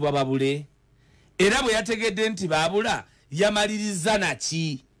kyabuvunanyizibwa babule era bwe yategedde nti baabula yamaliriza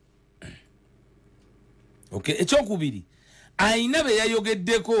naki okay ekyokubiri ayina be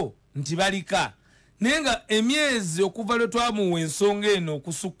yayogeddeko nti balika naye nga emyezi okuva lwe twamuwa ensonga eno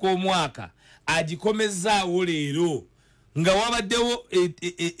okusukka omwaka agikomezaawo leero nga wabaddewo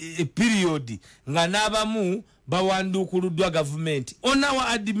period nga n'abamu bawanduukuluddwa gavumenti on our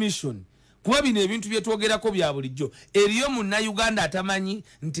admission kuba bino ebintu byetwogerako bya bulijjo eriyo munnayuganda atamanyi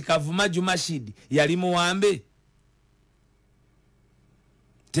nti Kavuma Jumashid yali muwambe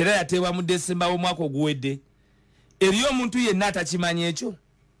tera yateebwa mu Desemba w'omwaka oguwedde eriyo omuntu yenna atakimanyi ekyo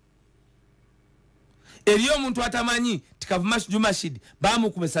eriyo omuntu atamanyi nti Kavuma Jumashid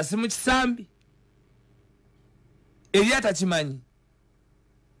baamukuba essasi mu kisambi eriyo atakimanyi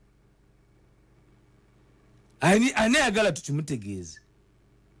ani ayagala tukimutegeeze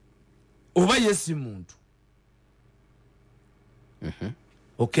oba yesi muntu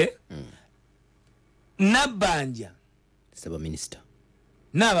okay Nabbanja saba minister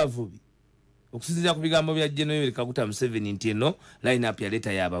n'abavubi okusinziira ku bigambo bya General Kaguta Museveni nti eno line up ya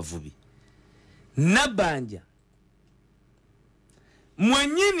leta y'abavubi Nabbanja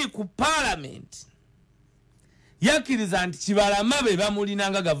mwenyini ku parliament yakiriza nti Kibalama be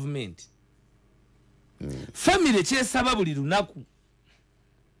bamulinanga government family kyesaba buli lunaku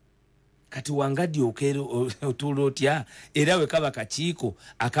kati wangadi okero otulo otya era we kaba kakiiko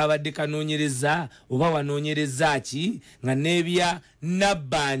akabadde kanoonyereza oba wanoonyereza ki nga nebya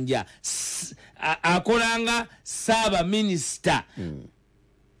Nabbanja akolanga saba minister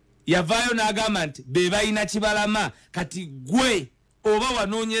yavayo n'agamba nti be balina Kibalama kati gwe oba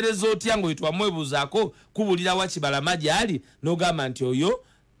wanoonyereza otya ngo itwamwebuzaako kubulira wa Kibalama gyali n'ogamba nti oyo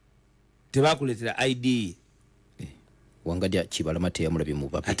tebakuletera ID wangadi Kibalama teyamulabye mu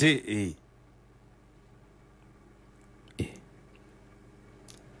bape ate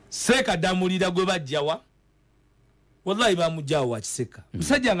Seka damulira gwe bajjawa wallahi bamujjawa wa Kiseka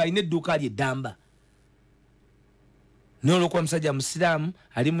musajja nga alina edduuka lye Damba nolokwa musajja Musiraamu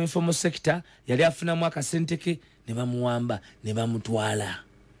ali mu informal sector yali afunamu akasenteke ne bamuwamba ne bamutwala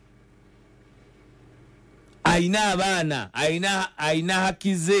aina abaana aina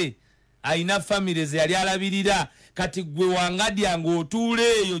hakize aina families yali alabirira kati gwe wangadya ng'otuula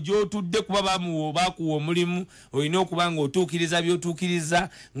eyo gy'otudde kuba bamuwa bakuwa omulimu olina okuba ng'otuukiriza by'otuukiriza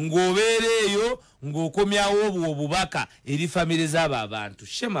ng'obeera eyo ng'okomyawo obubaka eri famire z'abo abantu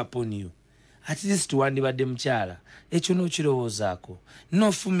shame upon you at least wandibadde mukyala ekyo n'okirowoozaako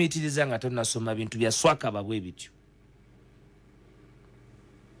n'ofumiitiriza nga tonnasoma bintu bya swakaba bwe bityo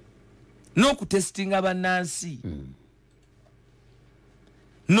n'okutestinga bannansi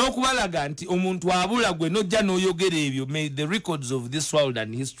n'okubalaga nti omuntu abula gwe nojja n'oyogera ebyo may the records of this world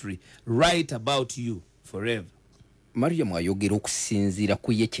and history write about you forever. Mariam ayogera okusinziira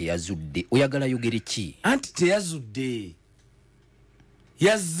ku ye kye yazudde oyagala yogere ki anti teyazudde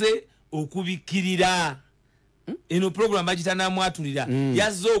yazze okubikirira eno program bagitanamwatulira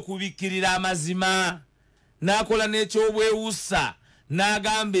yazze okubikirira amazima n'akola n'ekyobwewusa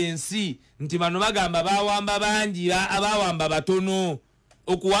n'agamba ensi nti bano bagamba bawamba bangi abawamba batono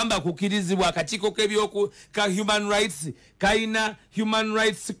okuwamba kukirizibwa akakiiko k'ebyoku ka human rights kaina human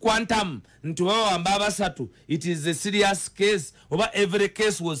rights quantum nti bawamba abasatu it is a serious case oba every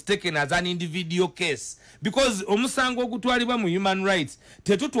case was taken as an individual case because omusango ogutwalibwa mu human rights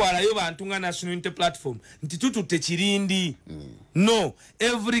tetutwalayo bantu nga national unity platform nti tututte kirindi no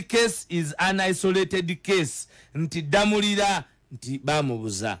every case is an isolated case nti damulira nti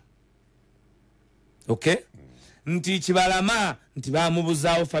bamubuza okay nti Kibalama nti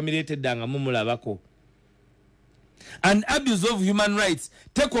bamubuzaawo family etedanga mumulabako and abuse of human rights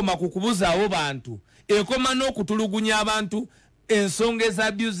tekoma kukubuzaawo bantu ekoma n'okutulugunya abantu ensonga eza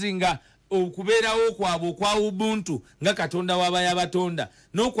abusinga okubeerawo kwabwe okwa ubuntu nga katonda w'abaya batonda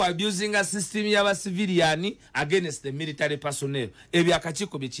n'okwa abusinga system y'abasiviliani against the military personnel ebyo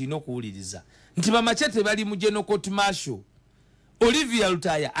akakiiko bye kirina okuwuliriza nti bamachete bali mu general court martial Olivia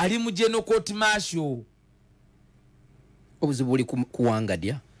Lutaya ali mu general court martial obuzibu buli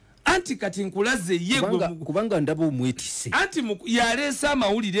kuwangadya anti kati nkulaze yegwe kubanga ndaba omwetise anti yaleesa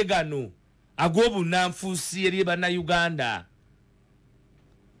amawulire gano ag'obunanfuusi eri bannayuganda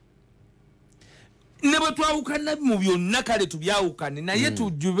ne bwe twawukana mu byonna kale tubyawukane naye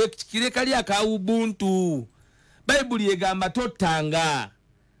tujjube kirekali akawubuntu bayibuli egamba tottanga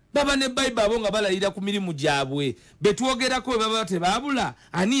baba ne bayibuli abo nga balayira ku mirimu gyabwe betwogerako bwe baba tebaabula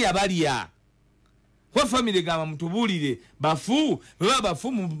ani yabalya kwa family gama mutubulire bafu baba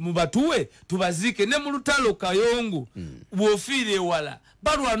bafu mubatuwe tubazike ne mu lutalo Kayongo bwofire wala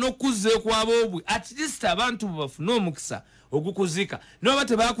balwa nokuze kwa bobwe at least abantu bafu no mukisa okukuzika no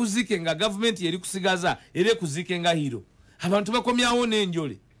bate bakuzike nga government yeri kusigaza ere kuzike nga hiro abantu bakomyawo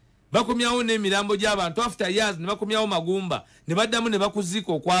n'enjole bakomyawo n'emirambo gy'abantu after years ne bakomyawo magumba ne baddamu ne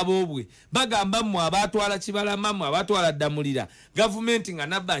bakuzika okwabobwe bagamba mu abatwala kibalama mu abatwala ddamulira government nga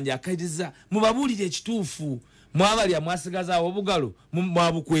nabbanja akairiza mubabulire ekituufu mwabali amwasigaza obugalo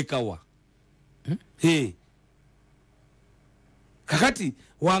mwabukwekawa kakati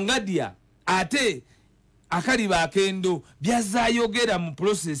wangadia ate akaliba akendo byazayogera mu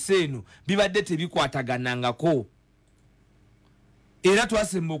process eno bibadde tebikwataganangako era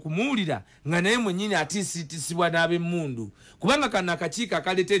twasemba okumuwulira nga naye mwennyini atiisiitisibwa n'ab'emmundu kubanga kano akakiiko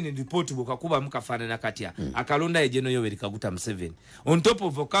akaleta eno report bwekakubamu kafaanana katya akalonda ye General Yoweri Kaguta Museveni on top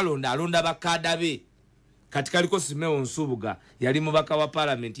of okalonda alonda bakaada be kati kaliko Simeo Nsubuga yali mubaka wa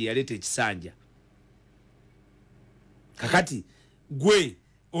parliament yaleeta ekisanja kakati gwe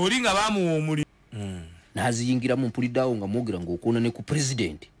oli nga bamuwa omuli n'aziyingira mu mpuliddawo nga mwogera ng'okoona ne ku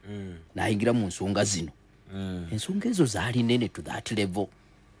president n'ayingira mu nsonga zino ensonga ezo zaali nene to that level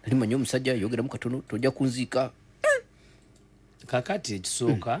ali manyi omusajja yogeramu katono tojja kunziika kakati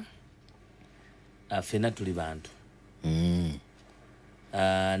ekisooka ffenna tuli bantu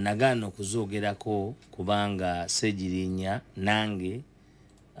nagaana okuzoogerako kubanga Ssegirinya nange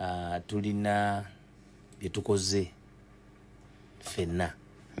tulina bye tukoze ffenna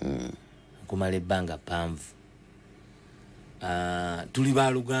okumala ebbanga ppanvu tuli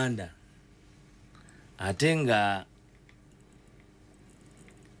ba Luganda ate nga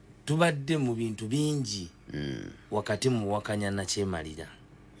tubadde mu bintu bingi wakati mu wakanya na kyemalira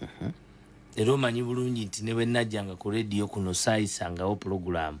era omanyi bulungi nti ne bwe najjanga ku radio kuno saayisangawo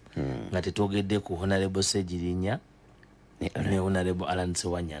program nga tetwogedde ku Honorable Ssegirinya ne Honorable Alan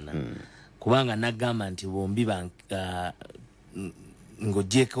Sewanyana kubanga nagamba nti bombi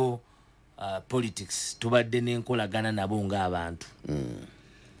ng'oggyeko politics tubadde n'enkolagana nabo ng'abantu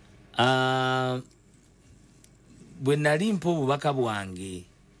bwe nali mpa obubaka bwange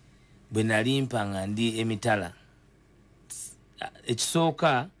bwe nali mpa nga ndi emitala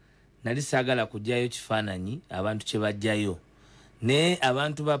ekisooka nali saagala kujjayo kifaananyi abantu kye bajjayo naye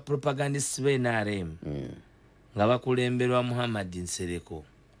abantu ba propagandists be NRM nga bakulemberwa Muhammad Nsereko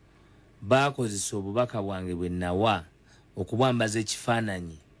baakozesa obubaka bwange bwe nawa okubwambaza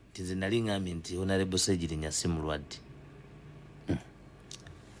ekifaananyi nti nze nali ngambye nti Honorable Ssegirinya si mulwadde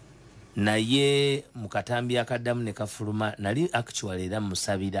naye mu katambi akaddamu ne kafuluma nali actually era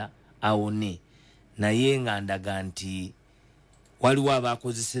musabira awone naye nga ndaga nti waliwo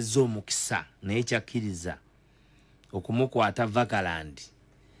abakozesezza omukisa naye kyakkiriza okumukwata Vakaland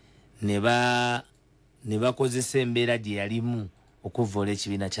ne bakozesa embeera gye yalimu okuvoola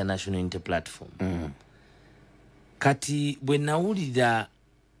ekibiina kya National Unity Platform kati bwe nawulira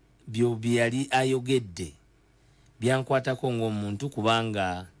byo bye yali ayogedde byankwatako ng'omuntu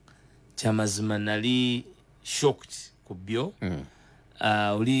kubanga kyamazima nali shocked ku byo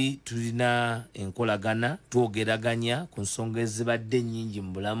oli tulina enkolagana twogeraganya ku nsonga ezibadde nnyingi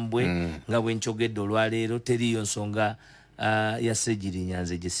mu bulamu bwe nga bwe nkyogedde olwaleero teriyo nsonga ya Ssegirinya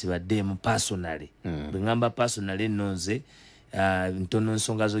nze gye sibaddeemu personally bwe ngamba personally nno nze ntono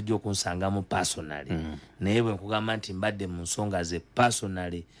nsonga zojja okunsangamu personally naye bwe nkugamba nti mbadde mu nsonga ze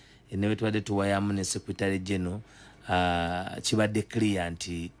personally ne bwe tubadde tuwayamu ne Secretary General kibadde clear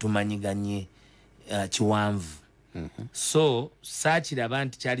nti tumanyiganye kiwanvu so saakiraba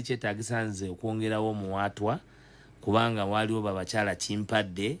nti kyali kyetaagisa nze okwongerawo omuwaatwa kubanga waliwo babakyala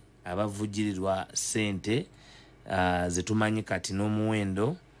kimpadde abavujjirirwa ssente zetumanyi kati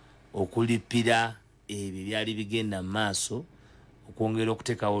n'omuwendo okulipira ebyo byali bigenda mu maaso okwongera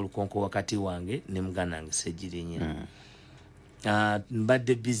okuteekawo olukonko wakati wange ne muganda wange Ssegirinya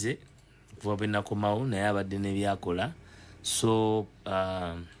mbadde bize kuva bwe nakomawo naye abadde n'ebyakola so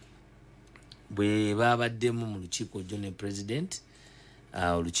bwe babaddemu mu lukiiko jjo ne president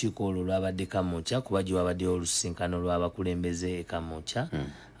olukiiko olwo lwabadde Kamwokya kuba gye wabaddeyo olusinkano lw'abakulembeze e Kamwokya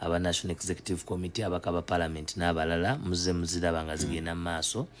aba National Executive Committee abaka ba Parliament n'abalala muze muziraba nga zigenda mu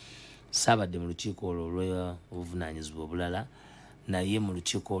maaso saabadde mu lukiiko olwo olw'obuvunaanyizibwa obulala naye mu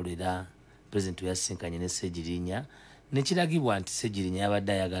lukiiko olwo era president yasinkanye ne Ssegirinya nekiragibwa nti Ssegirinya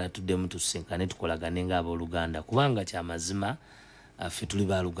yabadde ayagala tuddemu tusinkane tukolagane ng'abooluganda kubanga kyamazima ffe tuli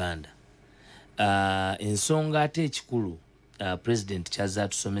ba Luganda ensonga ate ekikulu president kyazza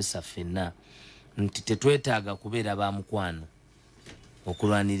tusomesa ffenna nti tetwetaaga kubeera ba mukwano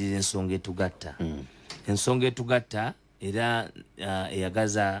okulwanirira ensonga etugatta ensonga etugatta era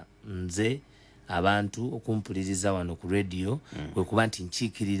eyagaza nze abantu okumpuliriza wano ku radio kwe kuba nti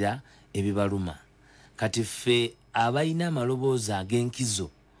nkiikirira ebibaluma kati ffe abalina amaloboozi ag'enkizo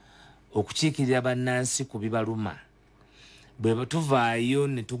okukiikirira bannansi ku bibaluma bwe tuvaayo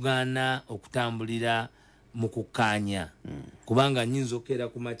ne tugaana okutambulira mu kukkaanya kubanga nnyinza okukeera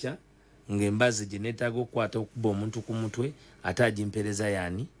ku makya ng'embazi gye neetaaga okukwata okuba omuntu ku mutwe ate agimpereza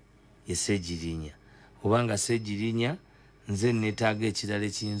yaani ye Seegirinya kubanga Seegirinya nze neetaaga ekirala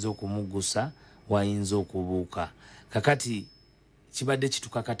ekiyinza okumuggusa wayinza okubuuka kakati kibadde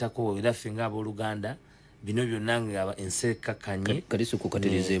kitukakatako era ffe ng'abooluganda bino byonna nga ensi ekkakkanye kati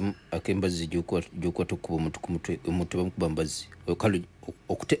sikukaterezeemu ak'embazi gy'okwata okuba omuntu ku mutwe omuntu bamukuba mbazi kale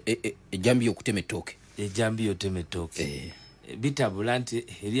ejjambi y'okutema ettooke ejjambi y'otema ettooke bitabula nti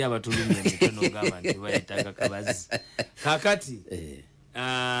eri abatulumya emitono gamba nti bayetaaga kabazi kakati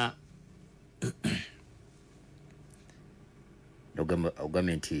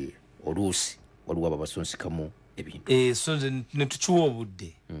ogambye nti oluusi waliwo abo basonsikamu ebintu so ne tukiwa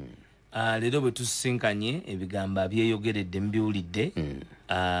obudde leero bwe tusisinkanye ebigambo abyeyogeredde mbiwulidde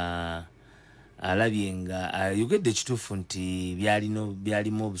alabye nga ayogedde ekituufu nti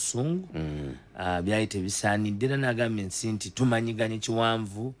byalimu obusungu byali tebisaanidde era n'agambye ensi nti tumanyiganye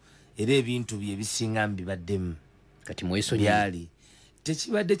kiwanvu era ebintu bye bisinga bibaddemu kati mwesonyi byali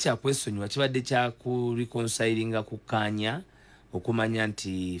tekibadde kyakwesonyiwa kibadde kyakureconsilinga kukkaanya okumanya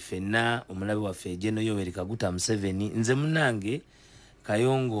nti ffenna omulabe waffe Gen. Yoweri Kaguta Museveni nze munnange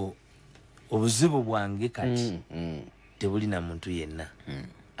Kayongo obuzibu bwange kati tebulina muntu yenna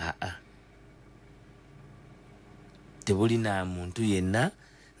tebulina muntu yenna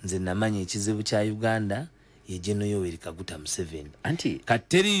nze namanya ekizibu kya Uganda ye Gen. Yoweri Kaguta Museveni kati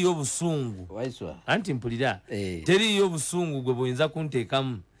teriyo obusungu anti mpulira teriyo obusungu gwe buyinza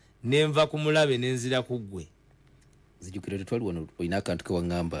kunteekamu nenva ku mulabe nenzira ku ggwe zijjukira tetwali wano olina akantu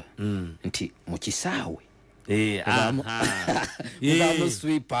kewaŋŋamba nti mu kisaawe era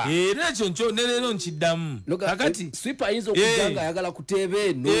ekyo neleero nkiddamu kakati swipa ayinza okuga nga ayagala kuteeba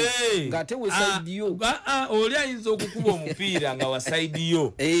eno ng'ate we saidiyo oli ayinza okukuba omupiira nga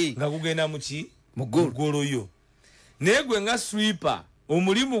wasaidiyo nga gugenda muki mu goloyo naye gwe nga swipa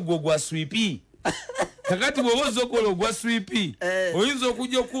omulimu gwo gwa swipi kakati bw'oba ozza okukola ogwa swipi oyinza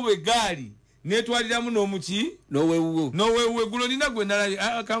okujja okuba eggaali netwaliramu n'omuki nowewuwe gulo nina gwe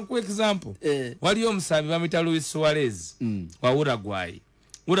nalabye kankuwa example waliyo omusambi bamuyita Luis Suarez wa Uruguay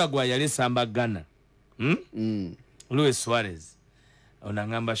yali esamba Ghana Luis Suarez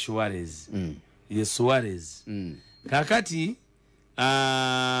onangamba Suarez ye Suarez kakati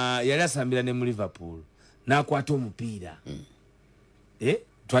yali asambira ne mu Liverpool n'akwata omupiira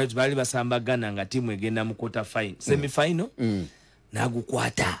bali basamba Ghana nga tiimu egenda mu quarter final semi final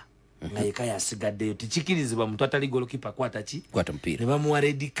n'agukwata nga yeka yasigaddeyo tekikirizibwa muntu atali golokipa kwata mpira ne bamuwa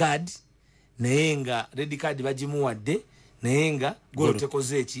red card naye nga red card bagimuwadde naye nga golo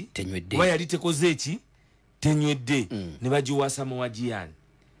tekoze eki kuba yali tekoze eki tenywedde ne bagiwasa mu wajiyani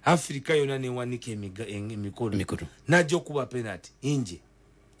Afrika yona newanika emikono najja okuba penalty inje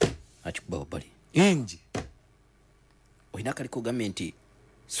akikuba wabali inje oyina kaliko gavumenti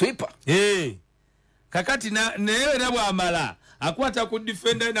sweeper kakati naye era bw'amala akwata ku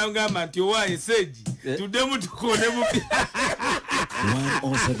defender n'agamba nti owaye Seegi tuddemu tukone mu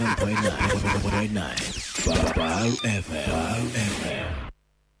 107.9 Baal FM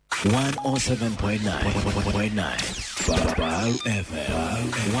 107.9 Baal FM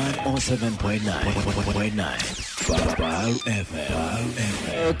 107.9 Baal FM.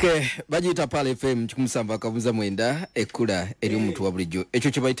 Okay, bagiyita Baal FM 107.9 ekkula eri omuntu wa bulijjo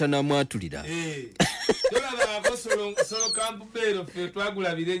ekyo kye bayita namwatulira solo Mufumbiro fe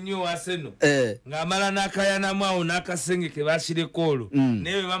twagulabire nnyo Arsenal ng'amala n'akayanamu awo n'akasenge ke baasireko olwo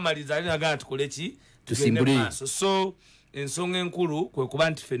naye bamaliza ali nagaa tukole ki tusimbule maaso so ensonga enkulu kwe kuba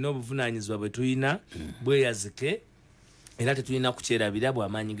nti ffenna obuvunaanyizibwa bwe tulina bweyazike era tetulina kukyerabira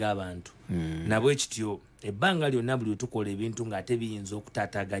bw'amaanyi g'abantu nabwe kityo ebbanga lyonna buli tukola ebintu ng'ate biyinza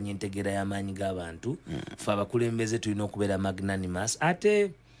okutaataaganya entegera y'amaanyi g'abantu ffe abakulembeze tulina okubeera magnanimous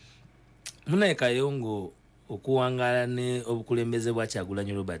ate munaye Kayongo okuwangaala ne obukulembeze bwa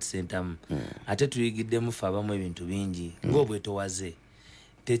Kyagulanyi Robert Sentamu ate tuyigiddemu ffe abamu ebintu bingi ng'obwetowaze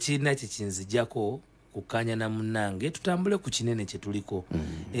tekirina kyekinzijjako kukkaanya na munnange tutambule ku kinene kye tuliko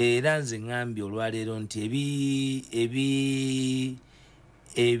era nze ŋŋambye olwaleero nti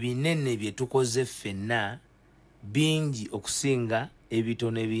ebinene bye tukoze ffenna bingi okusinga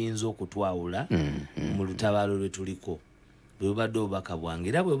ebitono ebiyinza okutwawula mu lutabaalo lwe tuliko bwe bubadde obubaka bwange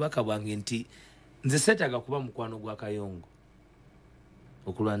era bwe bubaka bwange nti nze seetaaga kuba mukwano gwa Kayongo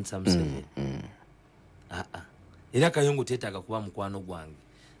okulwanisa Museveni era Kayongo teetaaga kuba mukwano gwange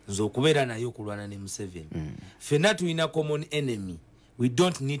nzo okubeera naye okulwana ne Museveni ffenna tulina common enemy, we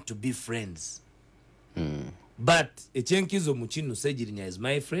don't need to be friends. But ekyenkizo mu kino Ssegirinya is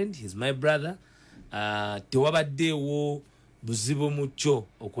my friend, he's my brother. Tewabaddeewo buzibu mucho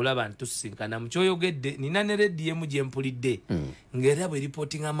okulaba ntusinkana mukyoyogedde nina ne rediyo emu gye mpulidde ng'era bwe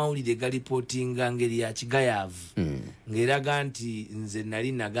reporting amawulire ga reportinga ngeri ya kigayaavu ng'eraga nti nze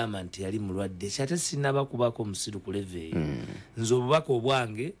nali nagamba nti yali mulwadde kyate sinaba kubako musiru ku leve eyo nze obubaka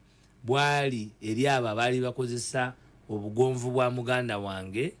obwange bwali eri abo abaali bakozesa obugonvu bwa muganda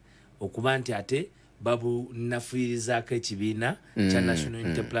wange okuba nti ate babunafuyirizako ekibiina kya National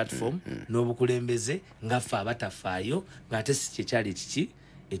Unity Platform n'obukulembeze ngaffe abatafaayo ng'ate si kyekyali kiki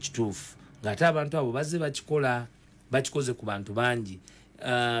ekituufu ng'ate abantu abo bazze bakikoze ku bantu bangi.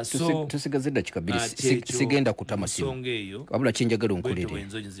 Tusigaze eddakiika bbiri sigenda kutama simu wabula kyenjagala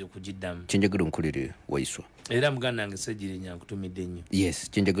onkolere Waiswa era muganda wange Ssegirinya nkutumidde nnyo. Yes,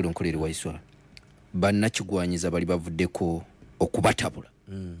 kyenjagala onkolere Waiswa bannakigwanyiza bali bavuddeko okubatabula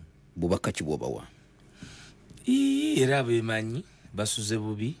bubaka ki bw'obawa? Era bemanyi basuze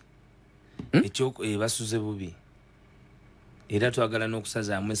bubi basuze bubi era twagala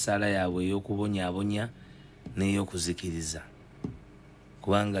n'okusazaamu essaala yaabwe ey'okubonyaabonya n'ey'okuzikiriza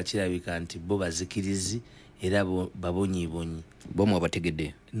kubanga kirabika nti bo bazikirizi era babonyiibonyi bomu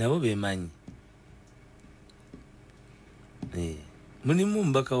abategedde nabo bemanyi. Mulimu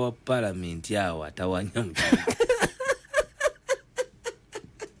mbaka wa palamenti awo atawanya mu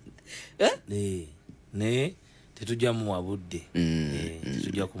ne tetujja muwa budde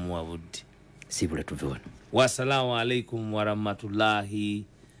tetujja kumuwa budde sibula tuve wano. Wassalamu alaikum warahmatullahi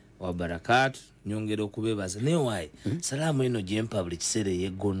wabarakatu. Nyongera okubebaza naye waaye salaamu eno gyempa buli kiseera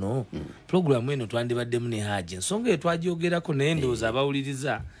ey'eggono pulogulaamu eno twandibaddemu ne haji ensonga eyo twagyogerako naye ndowooza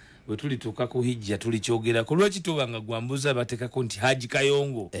abawuliriza bwe tulituuka ku hijja tulikyogerako lwaki tuba nga gwambuuza bateekako nti Haji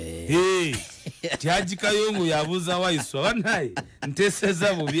Kayongo ti Haji Kayongo yabuuza Waiswa bannaye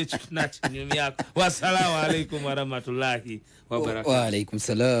nteeseza bubi ekituna kinyumyako. Wassalamu alaikum warahmatullahi wabarakatu. Wa alaikum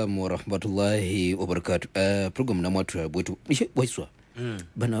salam warahmatullahi wabarakatu. Program namwatu bwetu Waiswa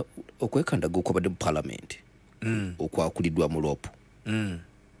bana okwekandaga okwabadde mu parliament okwakuliddwa mu lopu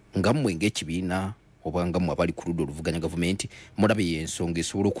nga mmwe ng'ekibiina oba nga mmwe abali ku ludda oluvuganya gavumenti mulabe y'ensonga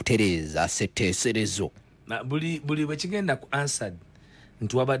esobola okutereeza setteeserezo buli bwe kigenda ku answered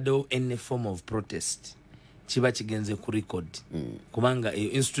nti wabaddewo any form of protest kiba kigenze ku record kubanga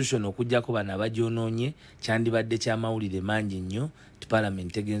eyo institution okujjako bano abagyonoonye kyandibadde ky'amawulire mangi nnyo ti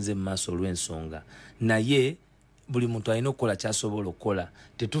parliament egenze mu maaso olw'ensonga naye buli muntu alina okukola kyasobola okukola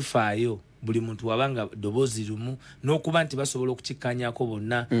tetufaayo buli muntu wabanga ddoboozi lumu n'okuba nti basobola okukikkanyako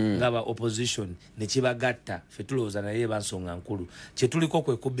bonna ng'aba opposition ne kibagatta ffe tulowooza naye bansonga nkulu kye tuliko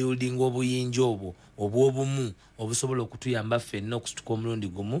kwe kubuildinga obuyinja obwo obw'obumu obusobola okutuyamba ffenna okusituka omulundi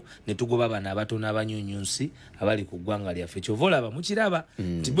gumu ne tugoba bano abatono abanyunyunsi abali ku ggwanga lyaffe kyova olaba mukiraba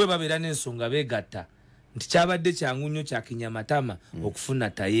nti bwe babeera n'ensonga beegatta nti kyabadde kyangu nnyo kyakinyamatama okufuna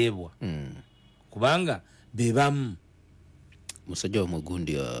tayeebwa kubanga bebamu. Musajja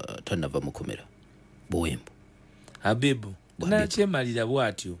w'omugundi tanava mukomera Buwembo Habibu nakyemalira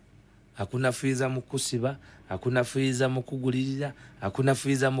bw'atyo akunafuyiza mu kusiba akunafuyiza mu kugulirira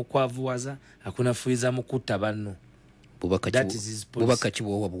akunafuyiza mu kwavuwaza akunafuyiza mu kutta banno. Bubaka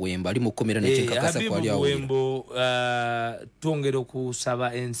kibowa Buwembo ali mukomera nekikakasa kwali awo Buwembo twongera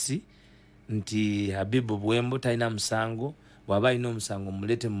okusaba ensi nti Habibu Buwembo talina musango bw'aba alina omusango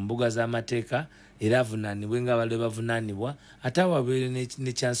mulete mu mbuga z'amateeka era avunaanibwe nga balwe bavunaanibwa ate wabeere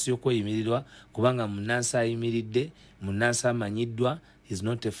ne chansi y'okweyimirirwa kubanga munnansi ayimiridde munnansi amanyiddwa is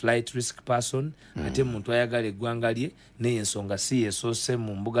not a flight risk person ate muntu ayagala eggwanga lye naye ensonga si yesoose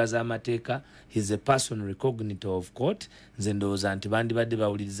mu mbuga z'amateeka is a person recognito of court nze ndowooza nti bandibadde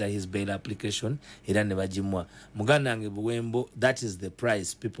bawuliriza his bail application era ne bagimuwa. Muganda wange Buwembo that is the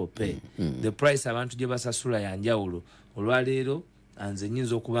price people pay the price abantu gye basasula yanjawulo olwaleero nze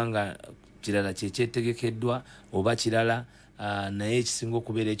nnyinza okuba nga kirala kyekyetegekeddwa oba kirala naye ekisinga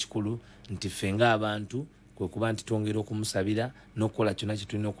okubeera ekikulu nti ffe ng'abantu kwe kuba nti twongera okumusabira n'okukola kyonna kye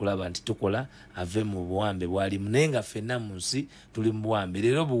tulina okulaba nti tukola ave mu buwambe bwalimu naye nga ffenna mu nsi tuli mu buwambe.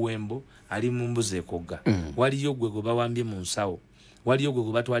 Leero Buwembo ali mu mbuzi ekogga waliyo gwe gwe bawambye mu nsawo waliyo gwe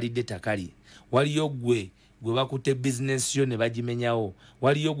gwe batwalidde takali waliyo gwe bakutte bizinesi yo ne bagimenyawo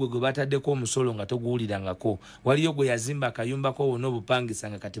waliyo gwe bataddeko omusolo nga toguwulirangako waliyo gwe yazimba akayumbako wonna obupangisa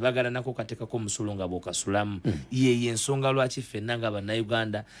nga kati bagala nako kateekako omusolo nga bw'okasulamu ye ensonga lwaki ffenna nga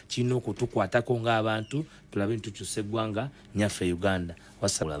bannayuganda kirina okutukwatako ng'abantu tulabe ntukyusa eggwanga nyaffe Uganda.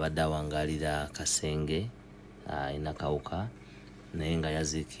 Wasabula badde awangaalira Kasenge ina kawuka naye nga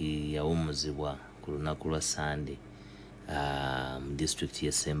yaziiki yawummuzibwa ku lunaku lwa Sande mu district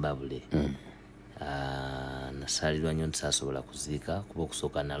ye Sembabule. Nasalirwa nnyo ntisasobola kuziika kuba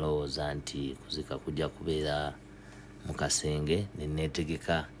okusooka nalowooza nti kuziika kujja kubeera mu kasenge ne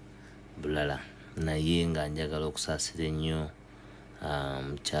neetegeka bulala naye nga njagala okusaasira ennyo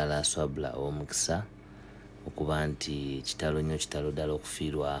mukyala Swabula ow'omukisa okuba nti kitalo nnyo kitalo ddala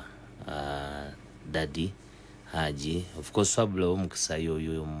okufiirwa Daddy Haji. Of course Swabula ow'omukisa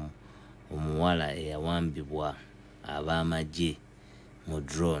yoyo omuwala eyawambibwa ab'amagye mu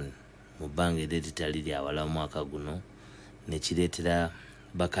drone mu bbanga eritali lyawala omwaka guno nekireetera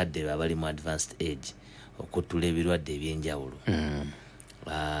bakadde abali mu advanced age okuttula ebirwadde ebyenjawulo.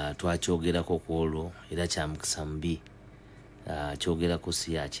 Twakyogerako ku olwo era kya mukisa mubi. Kyogerako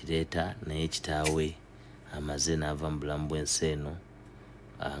si yakireeta naye kitaawe amaze n'ava mu bulamu bw'ensi eno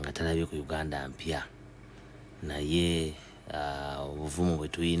nga talabye ku Uganda mpya, naye obuvumu bwe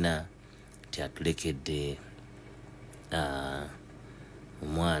tulina kyatulekedde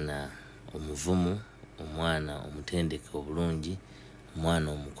omwana omuvumu, omwana omutendeke obulungi,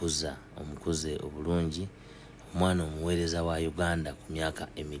 omwana omukuze obulungi, omwana omuweereza wa Uganda ku myaka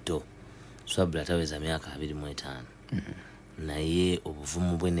emito. Swabula taweza myaka 25 naye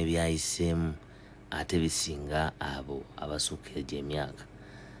obuvumu bwe ne byayiseemu ate bisinga abo abasukka emyaka.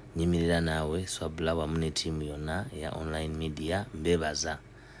 Nyimirira naawe Swabula wamu ne ttiimu yonna eya online media mbebaza.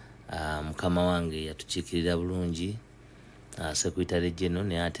 Mukama wange yatukiikirira bulungi, Secretary General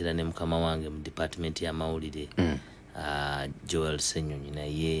ne atera ne mukama wange mu department ya mawulire Joel Senyonyi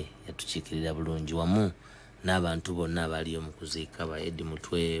naye yatukiikirira bulungi wamu n'abantu bonna abaliyo mu kuziika ba Edi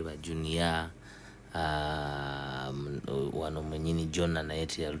Mutwe, ba Junior, wano mwenyini Jonna naye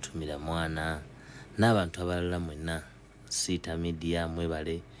teyalutumira mwana n'abantu abalala mwenna. Sita media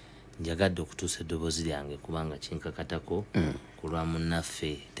mwebale, njagadde okutuusa eddoboozi lyange kubanga kinkakatako ku lwa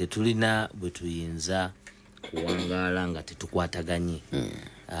munnaffe. Tetulina bwe tuyinza kuwangaala nga tetukwataganye.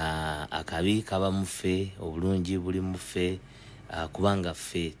 Akabi kaba muffe, obulungi buli muffe, kubanga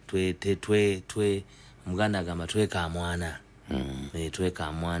ffe Omuganda agamba twekamwana.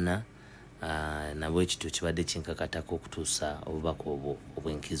 Twekamwana nabwe ekito kibadde kinkakatako okutuusa obubaka obwo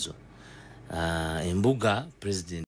obw'enkizo. Embuga President